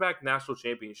back-to-back national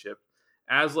championship.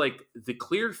 as like the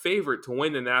clear favorite to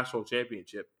win the national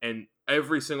championship. And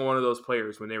every single one of those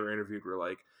players, when they were interviewed, were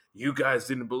like, "You guys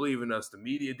didn't believe in us. The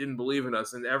media didn't believe in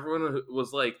us," and everyone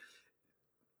was like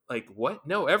what?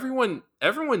 No, everyone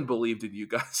believed in you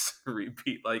guys to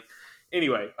repeat. Like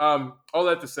anyway, all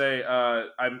that to say,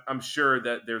 I'm sure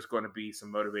that there's going to be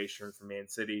some motivation for Man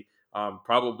City.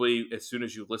 Probably as soon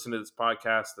as you listen to this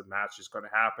podcast, the match is going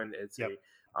to happen. It's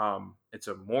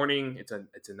a morning. It's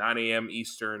a 9 a.m.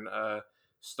 Eastern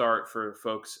start for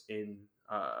folks in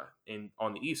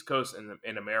on the East Coast and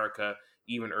in America,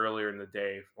 even earlier in the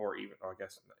day, or even I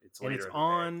guess it's later. And it's in the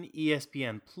on day.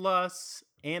 ESPN Plus,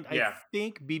 and I Yeah,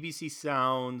 think BBC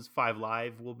Sounds 5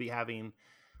 Live will be having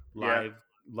yeah,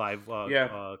 live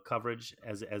yeah. coverage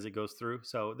as it goes through.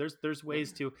 So there's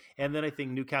ways to, and then I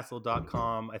think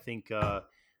Newcastle.com. I think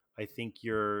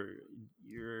your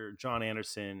John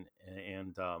Anderson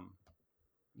and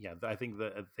I think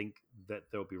that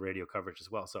there'll be radio coverage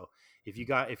as well. So if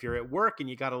you're at work and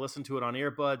you got to listen to it on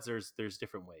earbuds, there's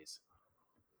different ways.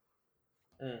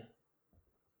 Mm.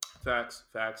 Facts.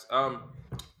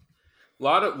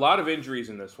 Lot of injuries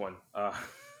in this one. A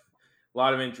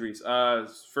lot of injuries.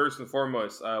 First and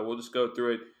foremost, we'll just go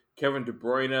through it. Kevin De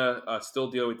Bruyne still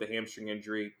dealing with the hamstring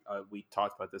injury. We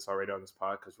talked about this already on this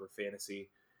pod because we're fantasy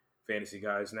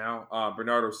guys now.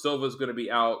 Bernardo Silva is going to be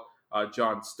out.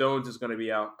 John Stones is going to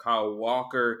be out. Kyle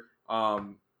Walker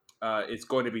is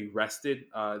going to be rested.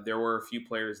 There were a few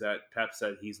players that Pep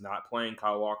said he's not playing.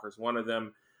 Kyle Walker is one of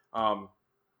them.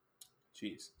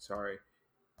 Sorry.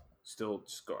 Still,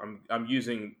 just go. I'm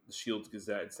using the Shields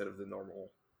Gazette instead of the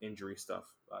normal injury stuff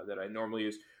that I normally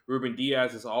use. Ruben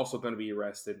Diaz is also going to be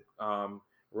arrested.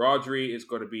 Rodri is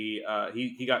going to be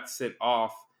he got sent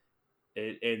off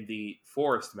in the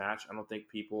Forest match. I don't think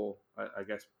people, I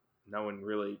guess no one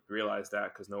really realized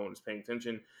that because no one was paying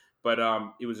attention. But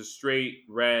it was a straight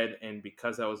red, and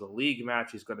because that was a league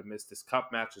match, he's going to miss this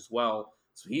cup match as well.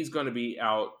 So he's going to be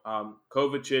out.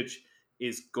 Kovacic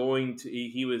is going to.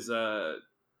 He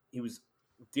was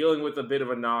dealing with a bit of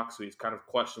a knock, so he's kind of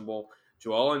questionable.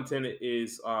 Joelinton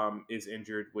is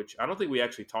injured, which I don't think we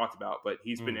actually talked about, but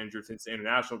he's been injured since the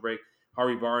international break.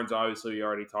 Harvey Barnes, obviously, we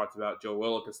already talked about. Joe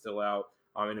Willock is still out,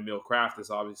 and Emil Kraft is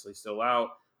obviously still out.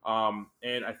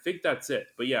 And I think that's it.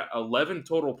 But yeah, 11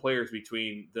 total players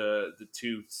between the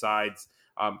two sides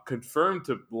confirmed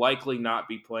to likely not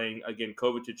be playing. Again,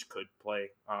 Kovacic could play,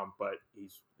 but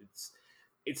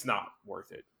it's not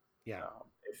worth it. Yeah.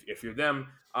 If you're them.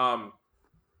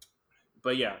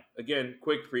 But yeah, again,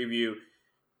 quick preview.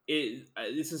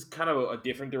 This is kind of a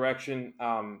different direction.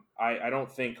 I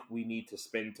don't think we need to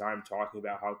spend time talking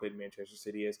about how good Manchester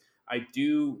City is. I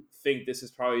do think this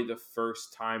is probably the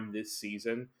first time this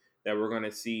season that we're going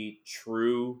to see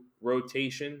true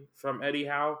rotation from Eddie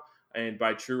Howe. And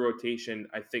by true rotation,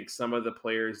 I think some of the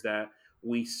players that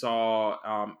we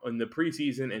saw in the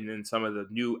preseason and then some of the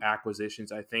new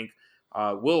acquisitions, I think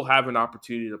will have an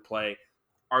opportunity to play.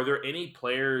 Are there any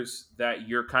players that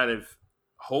you're kind of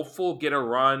hopeful get a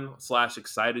run /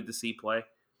 excited to see play,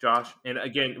 Josh? And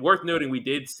again, worth noting, we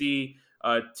did see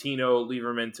Tino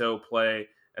Livramento play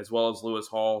as well as Lewis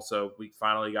Hall, so we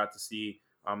finally got to see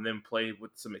them play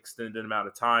with some extended amount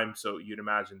of time. So you'd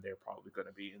imagine they're probably going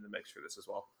to be in the mix for this as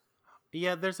well.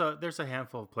 Yeah, there's a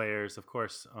handful of players, of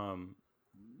course.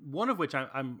 One of which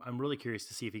I'm really curious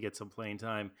to see if he gets some playing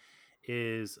time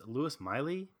is Lewis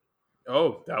Miley.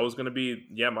 Oh, that was going to be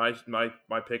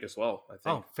my pick as well. I think.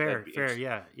 Oh, fair,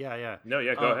 yeah. No,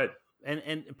 yeah, go ahead.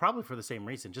 And probably for the same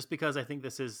reason, just because I think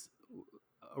this is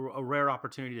a rare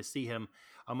opportunity to see him.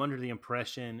 I'm under the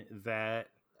impression that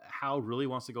Howe really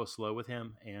wants to go slow with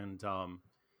him and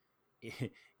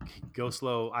go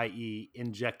slow, i.e.,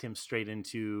 inject him straight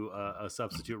into a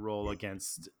substitute role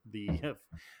against the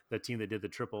team that did the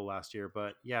triple last year.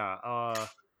 But yeah. I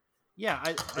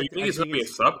think he's going to be a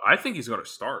sub? I think he's going to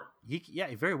start. He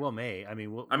very well may. I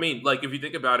mean, like if you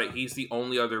think about it, he's the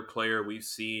only other player we've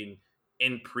seen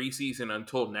in preseason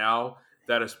until now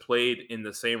that has played in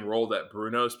the same role that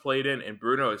Bruno's played in, and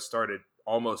Bruno has started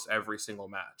almost every single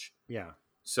match. Yeah.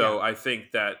 So I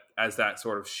think that as that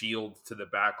sort of shield to the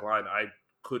back line, I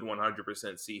could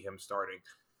 100% see him starting,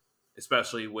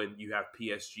 especially when you have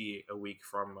PSG a week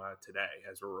from today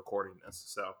as we're recording this.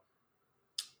 So.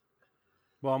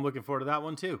 Well, I'm looking forward to that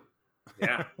one too.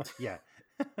 Yeah. Yeah.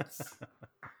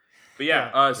 But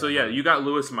yeah, you got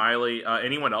Lewis Miley.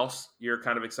 Anyone else you're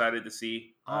kind of excited to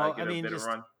see get a bit of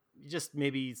run? Just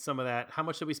maybe some of that. How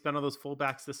much did we spend on those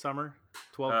fullbacks this summer?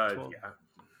 12?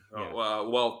 Yeah.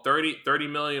 Well, 30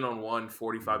 million on one,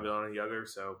 45 million on the other.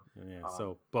 So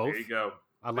so both. There you go.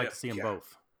 I'd like to see them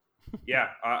both. Yeah,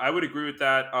 I would agree with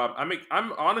that.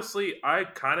 I'm honestly, I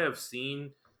kind of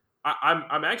seen.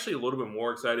 I'm actually a little bit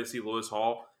more excited to see Lewis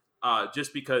Hall,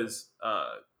 just because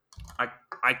I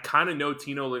I kind of know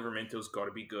Tino Livermento's got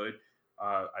to be good.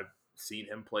 I've seen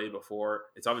him play before.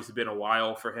 It's obviously been a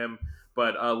while for him,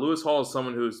 but Lewis Hall is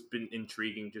someone who's been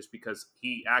intriguing just because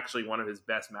he actually one of his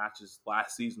best matches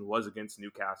last season was against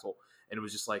Newcastle, and it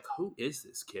was just like, who is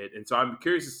this kid? And so I'm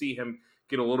curious to see him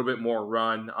get a little bit more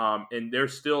run. And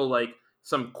there's still like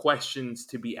some questions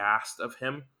to be asked of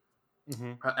him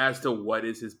Mm-hmm. as to what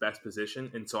is his best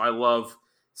position. And so I love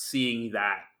seeing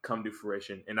that come to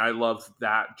fruition. And I love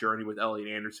that journey with Elliot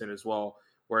Anderson as well,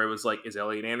 where it was like, is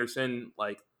Elliot Anderson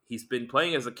like he's been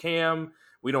playing as a cam?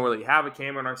 We don't really have a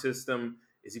cam in our system.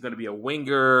 Is he going to be a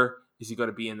winger? Is he going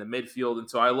to be in the midfield? And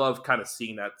so I love kind of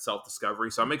seeing that self discovery.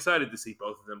 So I'm excited to see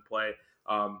both of them play.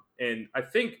 And I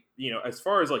think, as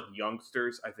far as like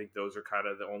youngsters, I think those are kind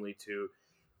of the only two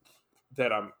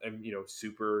that I'm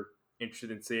super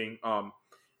interested in seeing.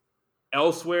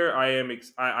 Elsewhere,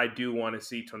 I do want to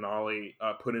see Tonali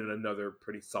put in another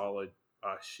pretty solid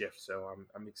shift. So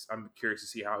I'm curious to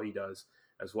see how he does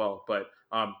as well. But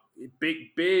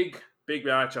big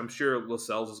match. I'm sure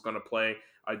Lascelles is going to play,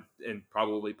 and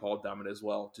probably Paul Dummett as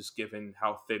well, just given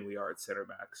how thin we are at center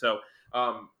back. So,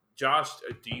 Josh,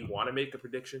 do you want to make a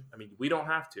prediction? I mean, we don't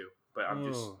have to, but I'm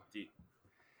just.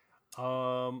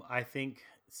 I think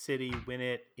City win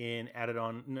it in added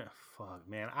on. No, fuck,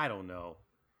 man, I don't know.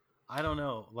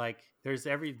 Like, there's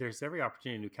every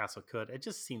opportunity Newcastle could. It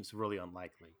just seems really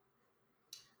unlikely.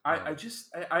 I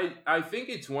think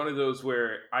it's one of those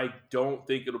where I don't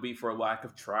think it'll be for a lack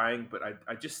of trying, but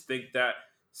I just think that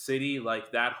City,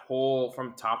 like that whole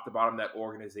from top to bottom, that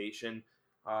organization,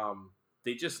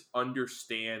 they just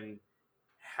understand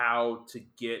how to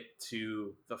get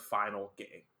to the final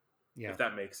game, if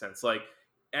that makes sense. Like,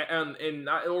 and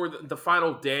not, or the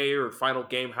final day or final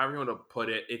game, however you want to put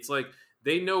it. It's like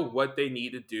they know what they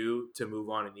need to do to move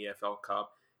on in the EFL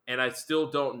Cup. And I still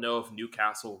don't know if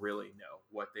Newcastle really know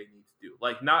what they need to do.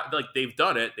 Like, not like they've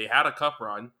done it. They had a cup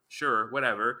run, sure,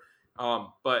 whatever.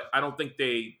 But I don't think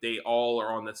they all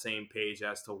are on the same page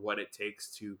as to what it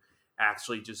takes to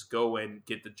actually just go and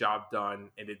get the job done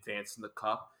and advance in the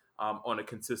cup on a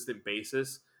consistent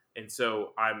basis. And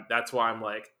so that's why I'm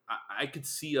like, I could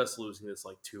see us losing this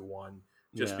like 2-1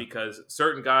 just because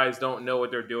certain guys don't know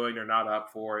what they're doing. They're not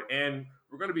up for it. And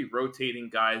we're going to be rotating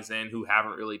guys in who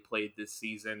haven't really played this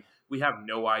season. We have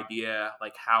no idea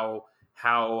like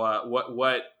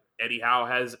what Eddie Howe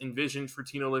has envisioned for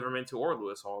Tino Livermento or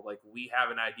Lewis Hall. Like, we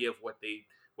have an idea of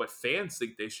what fans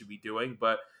think they should be doing.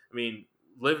 But I mean,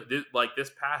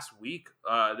 this past week,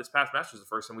 this past match was the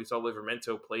first time we saw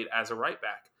Livermento played as a right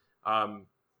back.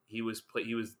 He was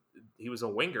a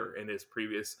winger in his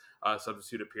previous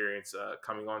substitute appearance,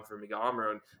 coming on for Miguel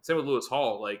Almiron. And same with Lewis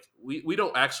Hall. Like, we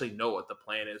don't actually know what the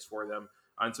plan is for them,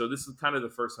 and so this is kind of the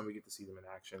first time we get to see them in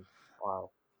action.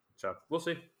 So we'll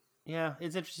see. Yeah,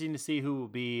 it's interesting to see who will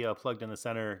be plugged in the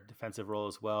center defensive role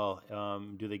as well.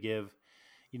 Do they give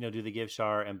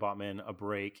Shar and Botman a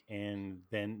break, and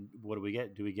then what do we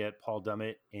get? Do we get Paul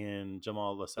Dummett and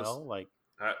Jamal Lascelles? Like,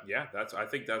 yeah, I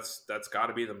think that's got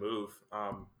to be the move.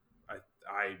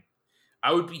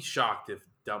 I would be shocked if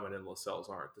Dummett and Lascelles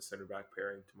aren't the center back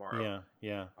pairing tomorrow.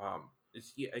 Yeah.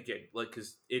 Again, like,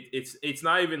 because it's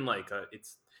not even like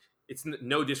it's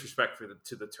no disrespect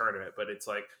to the tournament, but it's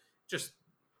like just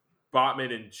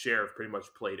Botman and Sheriff pretty much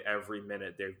played every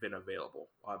minute they've been available.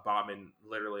 Botman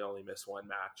literally only missed one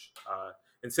match,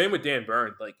 and same with Dan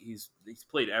Burn. Like, he's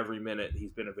played every minute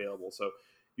he's been available. So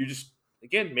you just,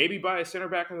 again, maybe buy a center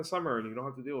back in the summer and you don't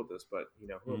have to deal with this. But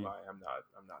who am I? I'm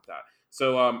not that.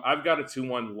 So I've got a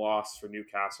 2-1 loss for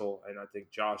Newcastle, and I think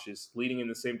Josh is leading in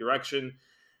the same direction.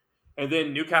 And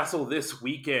then Newcastle this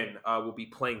weekend will be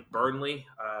playing Burnley.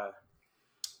 I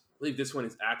believe this one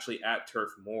is actually at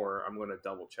Turf Moor. I'm going to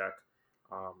double check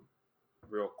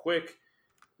real quick.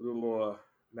 Little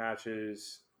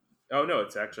matches. Oh, no,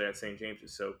 it's actually at St.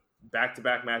 James's. So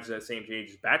back-to-back matches at St.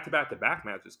 James's. Back-to-back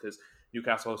matches because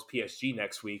Newcastle hosts PSG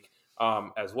next week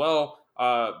as well.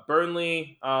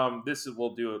 Burnley,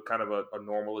 we'll do a kind of a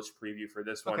normalish preview for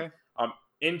this one. Okay.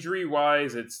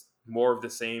 Injury-wise, it's more of the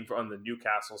same on the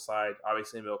Newcastle side.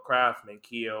 Obviously, Emil Kraft,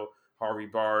 Manquillo, Harvey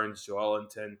Barnes,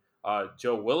 Joelinton.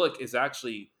 Joe Willock is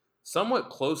actually somewhat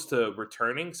close to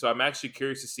returning, so I'm actually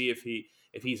curious to see if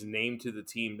he's named to the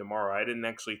team tomorrow. I didn't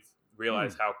actually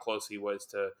realize how close he was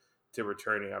to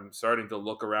returning. I'm starting to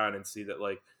look around and see that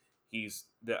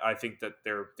I think that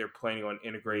they're planning on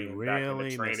integrating him back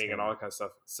into training and all that kind of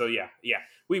stuff. So yeah,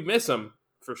 we miss him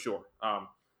for sure.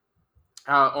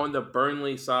 On the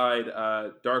Burnley side,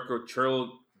 Darko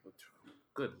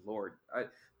good lord,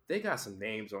 they got some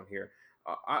names on here.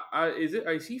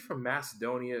 Is he from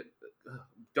Macedonia?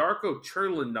 Darko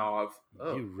Cherlinov.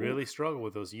 Oh, You really struggle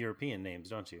with those European names,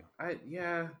 don't you?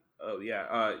 yeah. Oh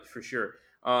yeah. For sure.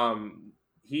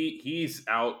 He's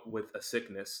out with a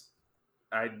sickness.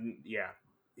 I yeah.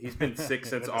 He's been sick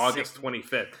since With a August sick.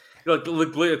 25th. Look,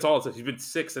 it's all it says. He's been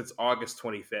sick since August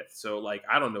 25th. So like,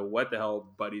 I don't know what the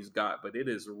hell Buddy's got, but it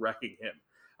is wrecking him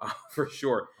for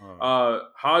sure.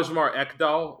 Hajmar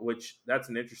Ekdal, which that's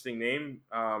an interesting name.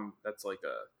 That's like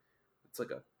it's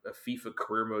like a FIFA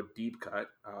career mode deep cut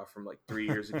from like 3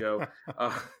 years ago.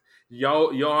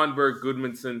 Johan Berg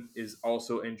Goodmanson is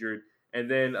also injured, and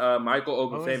then Michael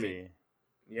Oh, is Obafemi.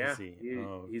 he? Yeah, Is he?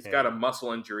 he's got a Okay.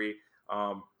 muscle injury.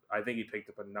 I think he picked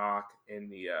up a knock in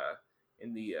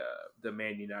the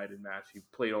Man United match. He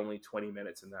played only 20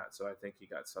 minutes in that, so I think he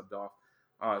got subbed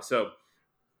off. So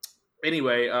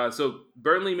anyway, so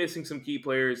Burnley missing some key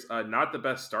players. Not the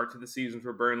best start to the season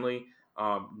for Burnley.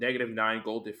 -9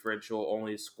 goal differential.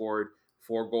 Only scored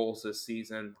 4 goals this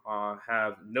season.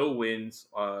 Have no wins,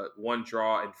 1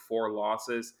 draw, and 4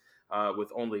 losses,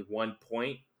 with only 1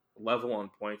 point. Level on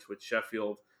points with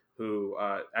Sheffield, who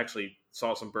actually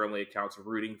saw some Burnley accounts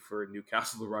rooting for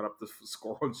Newcastle to run up the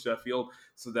score on Sheffield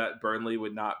so that Burnley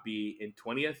would not be in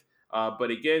 20th. But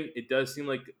again, it does seem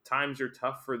like times are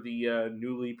tough for the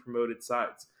newly promoted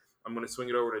sides. I'm going to swing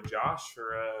it over to Josh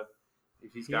for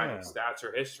if he's got any Yeah. stats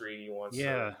or history he wants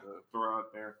Yeah. to throw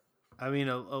out there. I mean,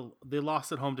 they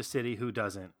lost at home to City. Who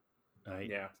doesn't? Right?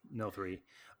 Yeah. No three.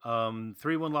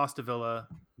 3-1 loss to Villa.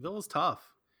 Villa's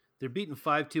tough. They're beaten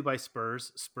 5-2 by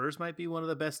Spurs. Spurs might be one of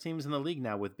the best teams in the league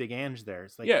now with Big Ange there.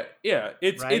 It's like, yeah.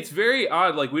 It's right? very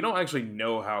odd. Like, we don't actually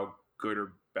know how good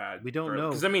or bad We don't know.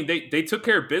 because I mean they took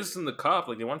care of business in the cup.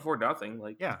 Like, they won 4-0.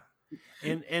 Like, Yeah.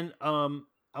 And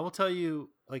I will tell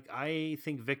you, like, I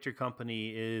think Victor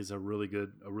Company is a really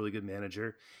good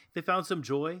manager. They found some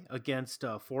joy against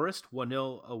Forest,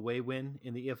 1-0 away win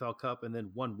in the EFL Cup, and then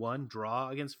 1-1 draw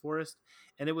against Forest.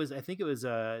 And I think it was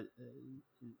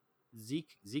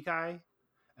Zekai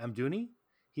Amdouni.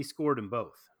 He scored in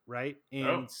both, right?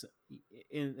 oh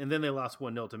And then they lost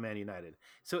 1-0 to Man United.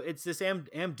 So it's this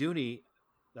Amdouni.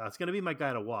 It's going to be my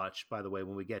guy to watch, by the way,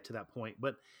 when we get to that point.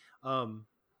 But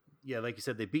yeah, like you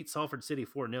said, they beat Salford City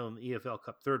 4-0 in the EFL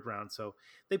Cup third round. So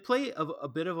they play a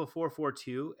bit of a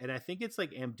 4-4-2. And I think it's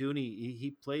like Amdouni,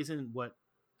 he plays in what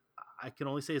I can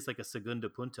only say is like a segunda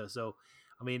punta. So,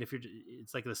 I mean,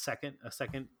 it's like a second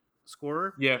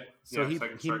scorer. yeah, So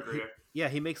second striker.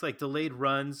 he makes like delayed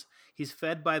runs. He's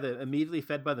immediately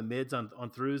fed by the mids on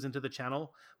throughs into the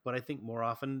channel. But I think more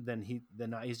often than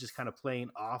not, he's just kind of playing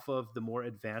off of the more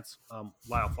advanced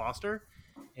Lyle Foster,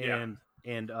 Yeah.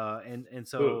 and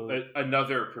so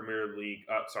Another Premier League,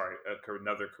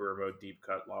 another career mode deep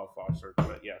cut, Lyle Foster.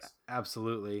 But yes,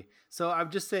 absolutely. So I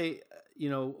would just say,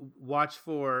 watch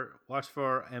for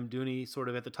Amdouni sort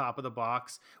of at the top of the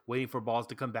box, waiting for balls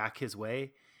to come back his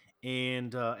way,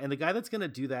 and the guy that's going to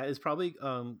do that is probably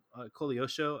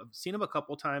Koleosho. I've seen him a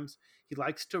couple times. He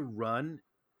likes to run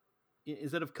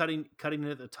instead of cutting it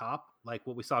at the top, like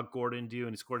what we saw Gordon do,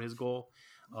 and he scored his goal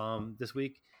this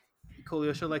week.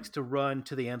 Koleosho likes to run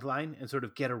to the end line and sort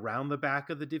of get around the back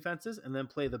of the defenses and then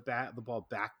play the ball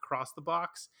back across the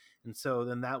box. And so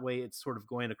then that way it's sort of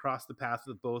going across the path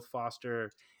of both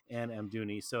Foster and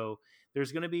Amdouni. So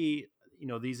there's going to be,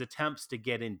 these attempts to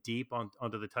get in deep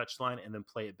onto the touchline and then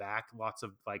play it back. Lots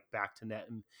of like back to net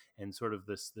and sort of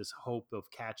this hope of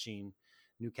catching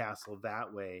Newcastle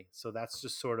that way. So that's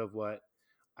just sort of what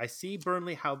I see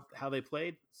Burnley, how they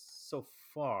played so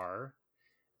far.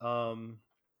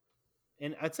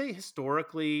 And I'd say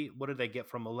historically, what did they get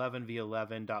from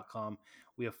 11v11.com?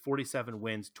 We have 47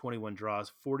 wins, 21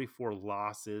 draws, 44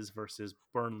 losses versus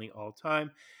Burnley all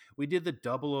time. We did the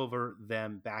double over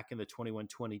them back in the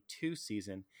 21-22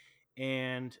 season.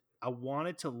 And I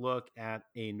wanted to look at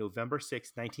a November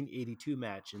 6, 1982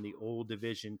 match in the old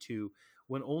Division 2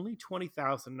 when only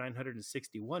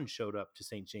 20,961 showed up to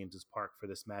St. James's Park for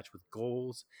this match with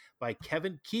goals by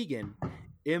Kevin Keegan,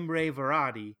 Imre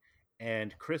Varadi,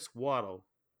 and Chris Waddle.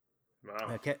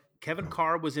 wow. Kevin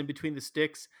Carr was in between the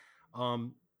sticks.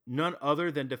 None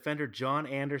other than defender John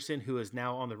Anderson, who is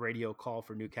now on the radio call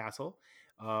for Newcastle.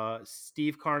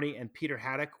 Steve Carney and Peter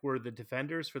Haddock were the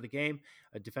defenders for the game.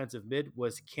 A defensive mid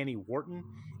was Kenny Wharton.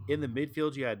 In the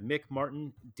midfield, you had Mick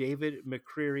Martin, David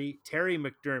McCreary, Terry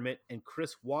McDermott, and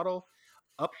Chris Waddle.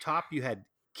 Up top, you had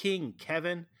King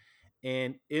Kevin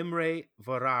and Imre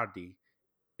Varadi.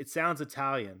 It sounds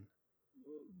Italian,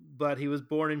 but he was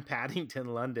born in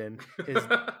Paddington, London.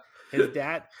 His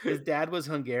dad was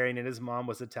Hungarian and his mom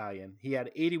was Italian. He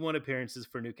had 81 appearances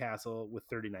for Newcastle with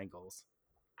 39 goals.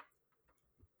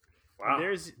 And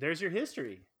Wow. there's your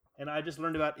history. And I just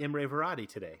learned about Imre Verratti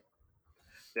today.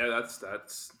 Yeah,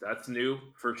 that's new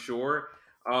for sure.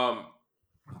 Um,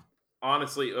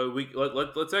 honestly,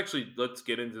 let's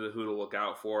get into the who to look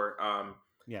out for.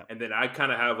 Yeah. And then I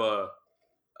kind of have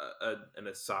an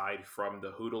aside from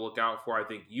the who to look out for. I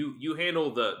think you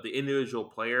handle the individual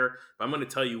player, but I'm going to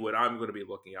tell you what I'm going to be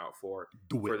looking out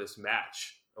Do it. for this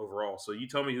match overall. So you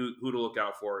tell me who to look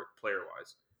out for player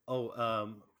wise.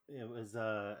 Oh, it was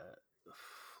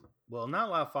well, not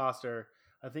Lau Foster.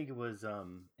 I think it was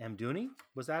Amdouni.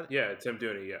 Was that? Yeah, Tim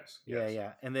Dooney. Yes, Yeah, yes,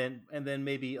 yeah. And then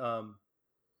maybe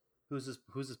who's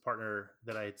his partner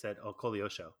that I had said? Oh,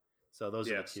 Koleosho. So those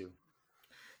are the yes. two.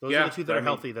 Those are the Yeah, two that I are mean,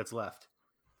 healthy that's left.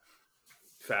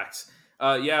 facts.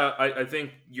 Yeah, I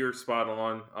think you're spot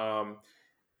on.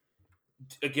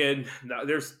 Again,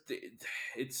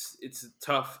 it's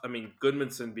tough. I mean,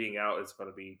 Goodmanson being out is going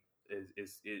to be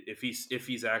is if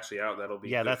he's actually out, that'll be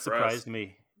Yeah, good that for us. surprised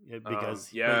me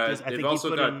because Yeah, I they've think he also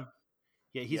put got in.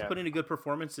 Yeah, he's yeah put in good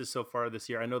performances so far this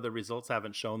year. I know the results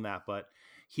haven't shown that, but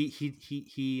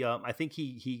he I think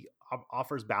he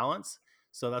offers balance.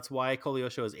 So that's why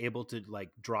Koleosho is able to like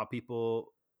draw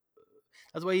people.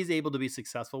 That's why he's able to be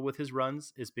successful with his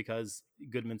runs is because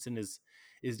Goodmanson is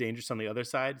dangerous on the other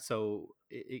side. So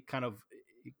it kind of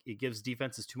it gives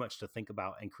defenses too much to think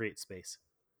about and create space.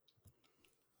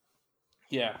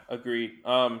 yeah agreed.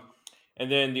 And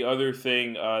then the other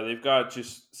thing, they've got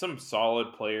just some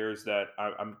solid players that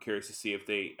I'm curious to see if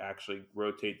they actually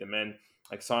rotate them in.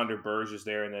 Like Sander Berge is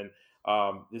there, and then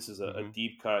this is a Mm-hmm.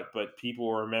 deep cut, but people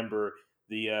will remember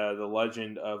the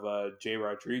legend of Jay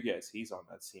Rodriguez. He's on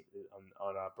that team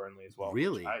on Burnley as well, which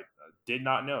Really, I did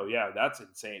not know. Yeah, that's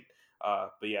insane. But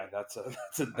yeah, I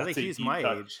think a he's deep my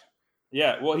cut. age.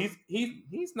 Yeah, well,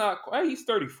 he's not quite. He's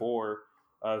 34.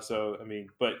 So I mean,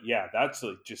 but yeah, that's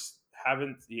like just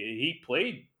haven't. He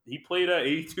played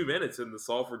 82 minutes in the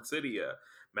Salford City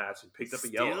match and picked up a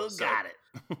yellow. Still So got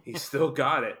it. he still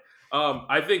got it.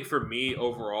 I think for me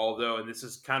overall, though, and this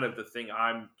is kind of the thing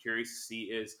I'm curious to see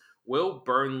is will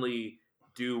Burnley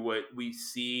do what we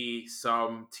see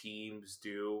some teams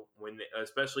do when,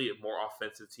 especially more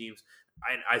offensive teams.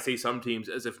 I say some teams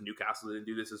as if Newcastle didn't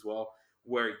do this as well,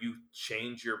 where you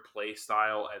change your play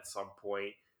style at some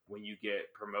point when you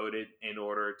get promoted in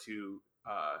order to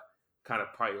kind of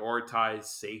prioritize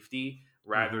safety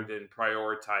rather Mm-hmm. than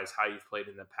prioritize how you've played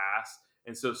in the past.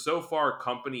 And so far,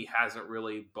 Company hasn't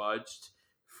really budged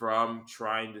from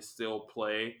trying to still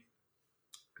play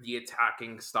the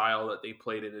attacking style that they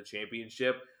played in the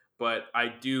championship. But I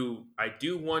do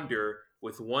wonder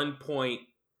with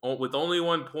only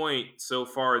 1 point so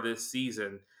far this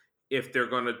season if they're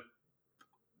going to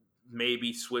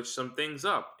maybe switch some things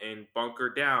up and bunker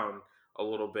down a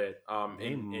little bit. They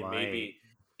And might. maybe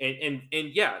and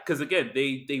yeah, because again,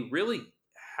 they really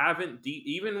haven't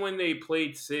even when they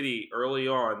played City early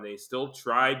on, they still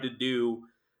tried to do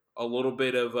a little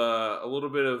bit of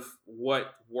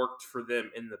what worked for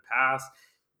them in the past.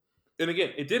 And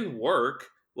again, it didn't work.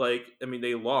 Like I mean,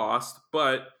 they lost,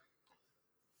 but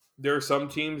there are some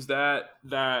teams that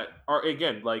are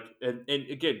again like and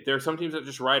again there are some teams that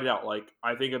just ride it out. Like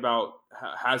I think about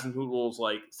Hasenhutl's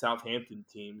like Southampton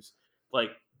teams, like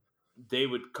they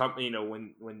would come,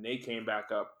 when they came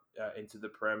back up into the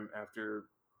Prem after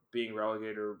being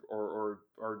relegated or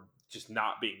just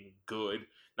not being good,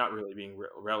 not really being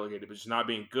relegated, but just not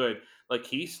being good. Like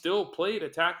he still played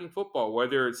attacking football,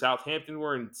 whether Southampton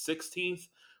were in 16th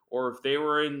or if they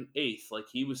were in 8th. Like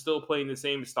he was still playing the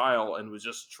same style and was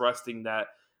just trusting that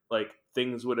like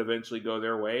things would eventually go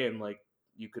their way. And like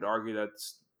you could argue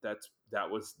that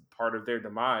was part of their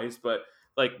demise, but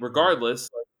like Mhm. regardless,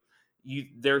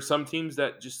 there are some teams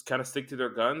that just kind of stick to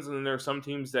their guns, and then there are some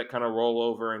teams that kind of roll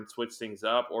over and switch things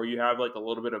up, or you have like a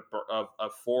little bit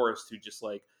of Forest who just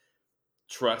like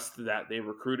trust that they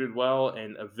recruited well,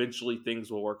 and eventually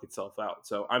things will work itself out.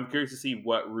 So I'm curious to see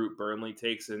what route Burnley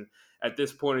takes, and at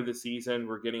this point of the season,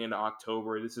 we're getting into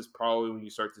October. This is probably when you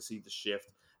start to see the shift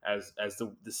as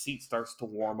the seat starts to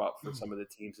warm up for some of the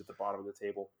teams at the bottom of the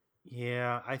table.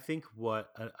 Yeah, I think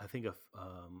I think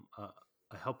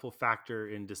a helpful factor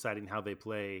in deciding how they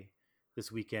play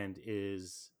this weekend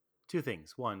is two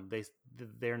things. One,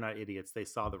 they're not idiots. They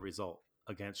saw the result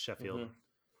against Sheffield Mm-hmm.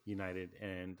 United,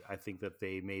 and I think that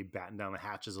they may batten down the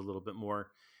hatches a little bit more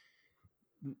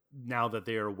now that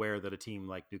they are aware that a team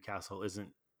like Newcastle isn't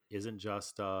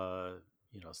just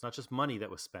it's not just money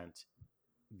that was spent.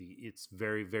 It's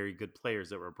very very good players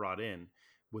that were brought in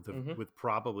Mm-hmm. with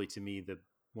probably to me the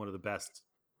one of the best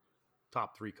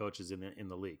top three coaches in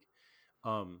the league.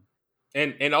 Um,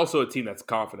 And also a team that's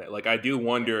confident. Like I do yeah,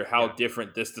 wonder how yeah.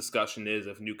 different this discussion is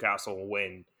if Newcastle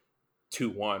win.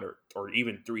 2-1 or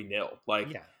even 3-0.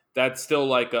 Like Yeah. that's still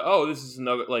like this is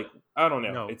another, like, I don't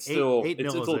know. No, It's still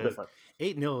it's a little is different.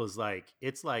 8-0 is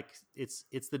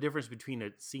it's the difference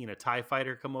between seeing a TIE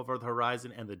fighter come over the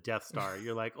horizon and the Death Star.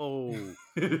 You're like, oh,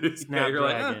 Snapdragon.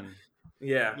 Like,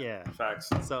 yeah, yeah. Facts.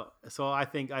 So I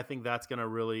think that's gonna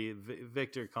really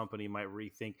Victor Company might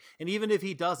rethink, and even if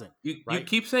he doesn't, you right?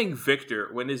 keep saying Victor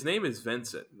when his name is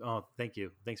Vincent. Oh, thank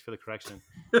you. Thanks for the correction.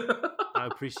 I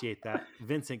appreciate that.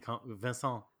 Vincent Company.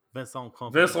 Vincent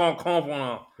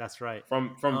Company. That's right.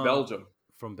 From Belgium.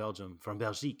 From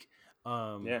Belgique.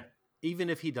 Yeah.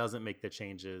 Even if he doesn't make the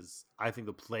changes, I think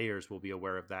the players will be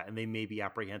aware of that, and they may be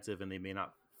apprehensive, and they may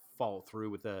not follow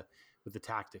through with the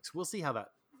tactics. We'll see how that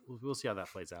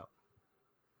plays out.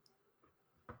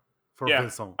 For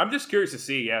Vincent. I'm just curious to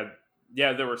see. Yeah,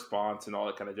 the response and all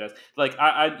that kind of jazz. Like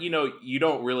I you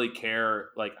don't really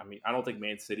care. Like, I mean, I don't think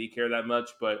Man City care that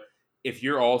much, but if the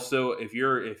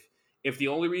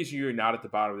only reason you're not at the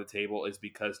bottom of the table is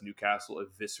because Newcastle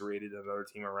eviscerated another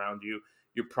team around you,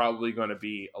 you're probably going to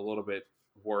be a little bit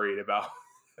worried about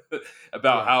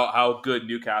how good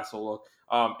Newcastle look.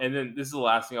 And then this is the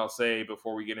last thing I'll say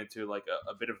before we get into like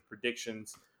a bit of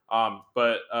predictions.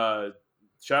 But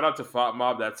shout out to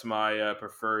FotMob. That's my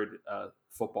preferred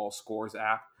football scores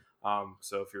app.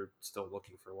 So if you're still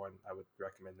looking for one, I would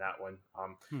recommend that one.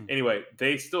 Anyway,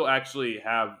 they still actually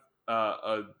have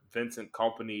a Vincent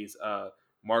Company's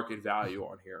market value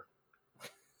on here.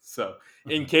 So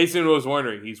in case anyone was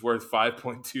wondering, he's worth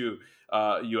 $5.2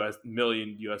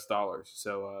 million.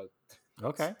 So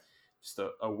okay, just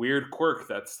a weird quirk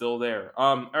that's still there.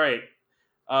 All right,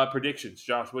 predictions,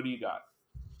 Josh. What do you got?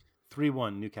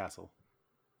 3-1 Newcastle.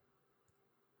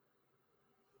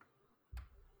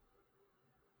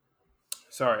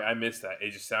 Sorry, I missed that.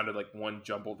 It just sounded like one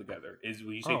jumbled together.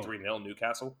 Will you say 3-0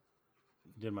 Newcastle?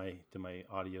 Did my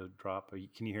audio drop?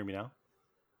 Can you hear me now?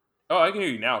 Oh, I can hear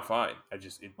you now. Fine. It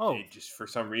just for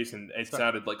some reason it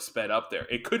sounded like sped up there.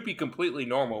 It could be completely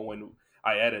normal when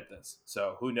I edit this,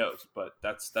 so who knows? But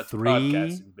that's 3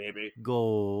 podcasting, baby.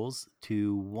 Goals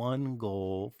to 1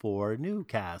 goal for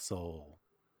Newcastle.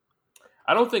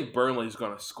 I don't think Burnley's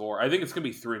going to score. I think it's going to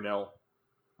be 3-0.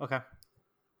 Okay.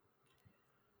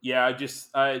 Yeah, I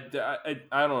don't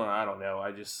know.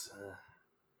 It's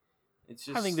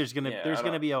just. I think there's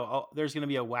gonna be a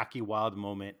wacky wild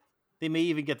moment. They may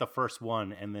even get the first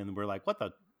one, and then we're like, what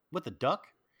the duck?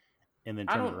 And then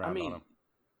turn it around on them.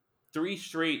 3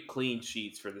 straight clean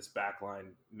sheets for this back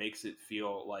line makes it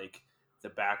feel like the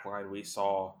back line we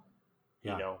saw,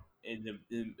 in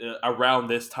around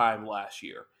this time last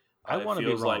year. I want to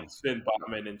be wrong. Like Sven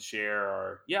Botman and Cher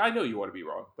are. Yeah, I know you want to be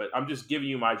wrong, but I'm just giving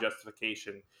you my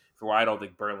justification for why I don't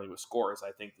think Burnley will score.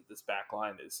 I think that this back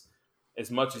line is,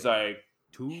 as much as I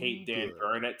hate Dan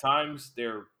Burn at times,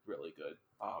 they're really good.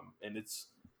 And it's,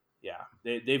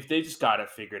 they just got it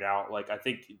figured out. Like, I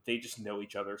think they just know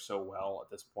each other so well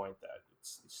at this point that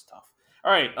it's tough.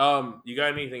 All right. You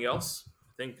got anything else?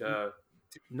 I think,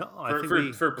 no,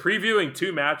 for previewing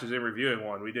 2 matches and reviewing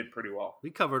one, we did pretty well. We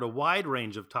covered a wide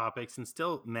range of topics and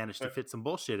still managed to fit some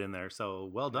bullshit in there. So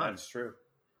well done. That's true.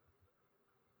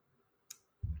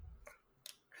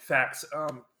 Facts.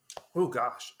 Oh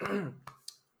gosh.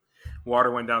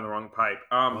 Water went down the wrong pipe.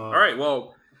 All right.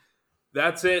 Well,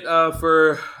 that's it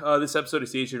for this episode of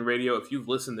CHN Radio. If you've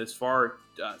listened this far,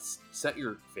 set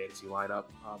your fantasy lineup.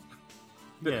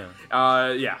 Yeah.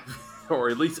 Or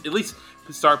at least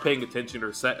start paying attention,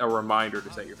 or set a reminder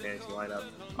to set your fantasy lineup.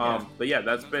 But yeah,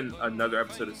 that's been another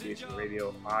episode of CHN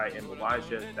Radio. I am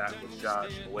Elijah. That was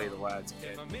Josh. Away the lads.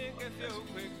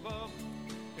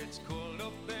 It's cold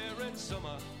up there in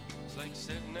summer. It's like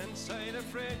sitting inside a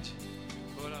fridge.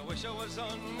 But I wish I was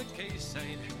on the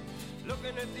quayside,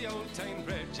 looking at the old town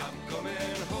bridge. I'm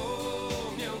coming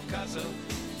home, Newcastle.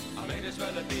 I might as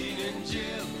well have been in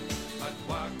jail. I'd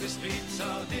walk the streets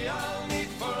all day. I'll need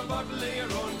for a bottle of your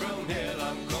own brown ale.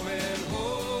 I'm coming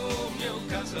home,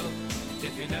 Newcastle.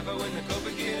 If you never win the cup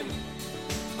again,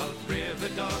 I'll brave the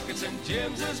dark at St.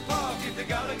 James's Park. If the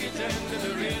Gallagher end in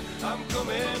the rain, I'm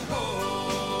coming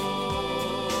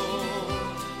home.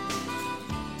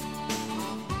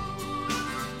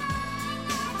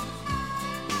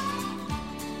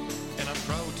 And I'm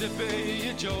proud to be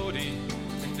a Geordie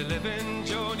and to live in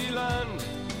Geordie land.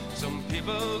 Some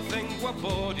people think we're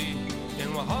bawdy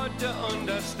and we're hard to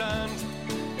understand,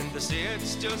 and they say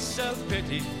it's just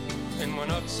self-pity and we're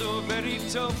not so very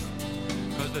tough,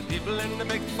 cause the people in the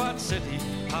big fat city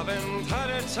haven't had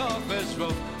it half as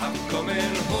rough. I'm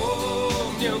coming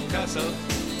home, Newcastle.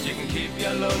 You can keep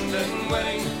your London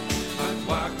wine. I'd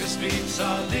walk the streets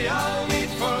all day. I'll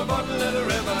meet for a bottle of the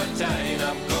River Tyne.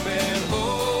 I'm coming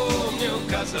home,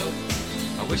 Newcastle.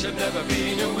 wish I'd never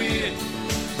been away.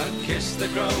 I'd kiss the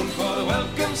ground for the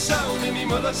welcome sound and me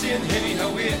mother saying,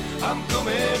 anyhow, I'm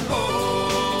coming home.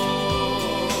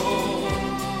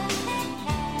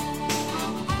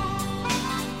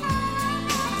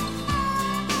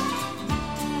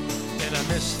 Then I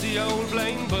miss the old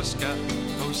blind busker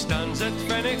who stands at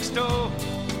Fenwick's door.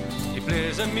 He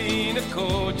plays a mean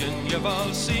accordion, you've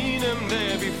all seen him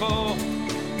there before.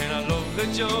 And I love the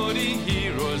Geordie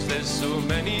heroes, there's so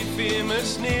many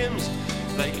famous names,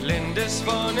 like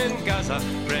Lindisfarne and Gaza,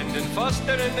 Brendan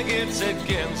Foster and the Gateshead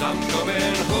Games. I'm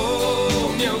coming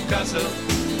home, Newcastle,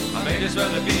 I might as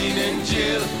well have been in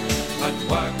jail. I'd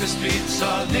walk the streets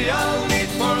all day, I'll need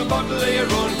for a bottle of your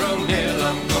own brown ale.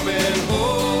 I'm coming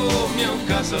home,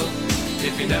 Newcastle,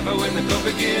 if you never win the cup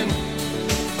again.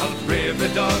 I'll brave the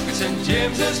dog at St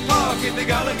James's Park at the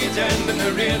Gallagher's End in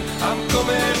the rain. I'm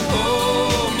coming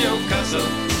home, Newcastle,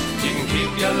 you can keep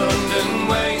your London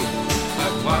wine.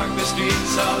 I've walked the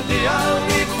streets all day, I'll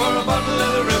need for a bottle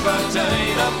of the River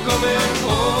Tyne. I'm coming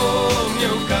home,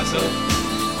 Newcastle,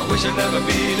 I wish I'd never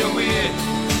been away.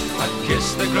 I'd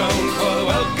kiss the ground for the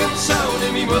welcome sound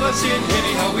and me mother saying,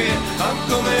 anyhow, I'm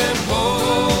coming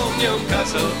home,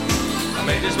 Newcastle, I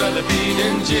might as well have been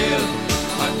in jail.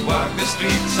 I'd walk the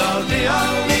streets all day,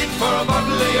 I'll need for a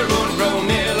bottle of your own brown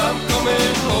ale. I'm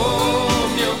coming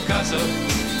home, Newcastle,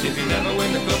 if you never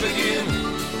win the cup again.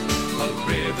 I'll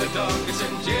brave the dog at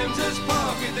St James's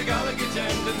Park at the Gallagher's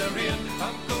End in the rain.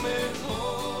 I'm coming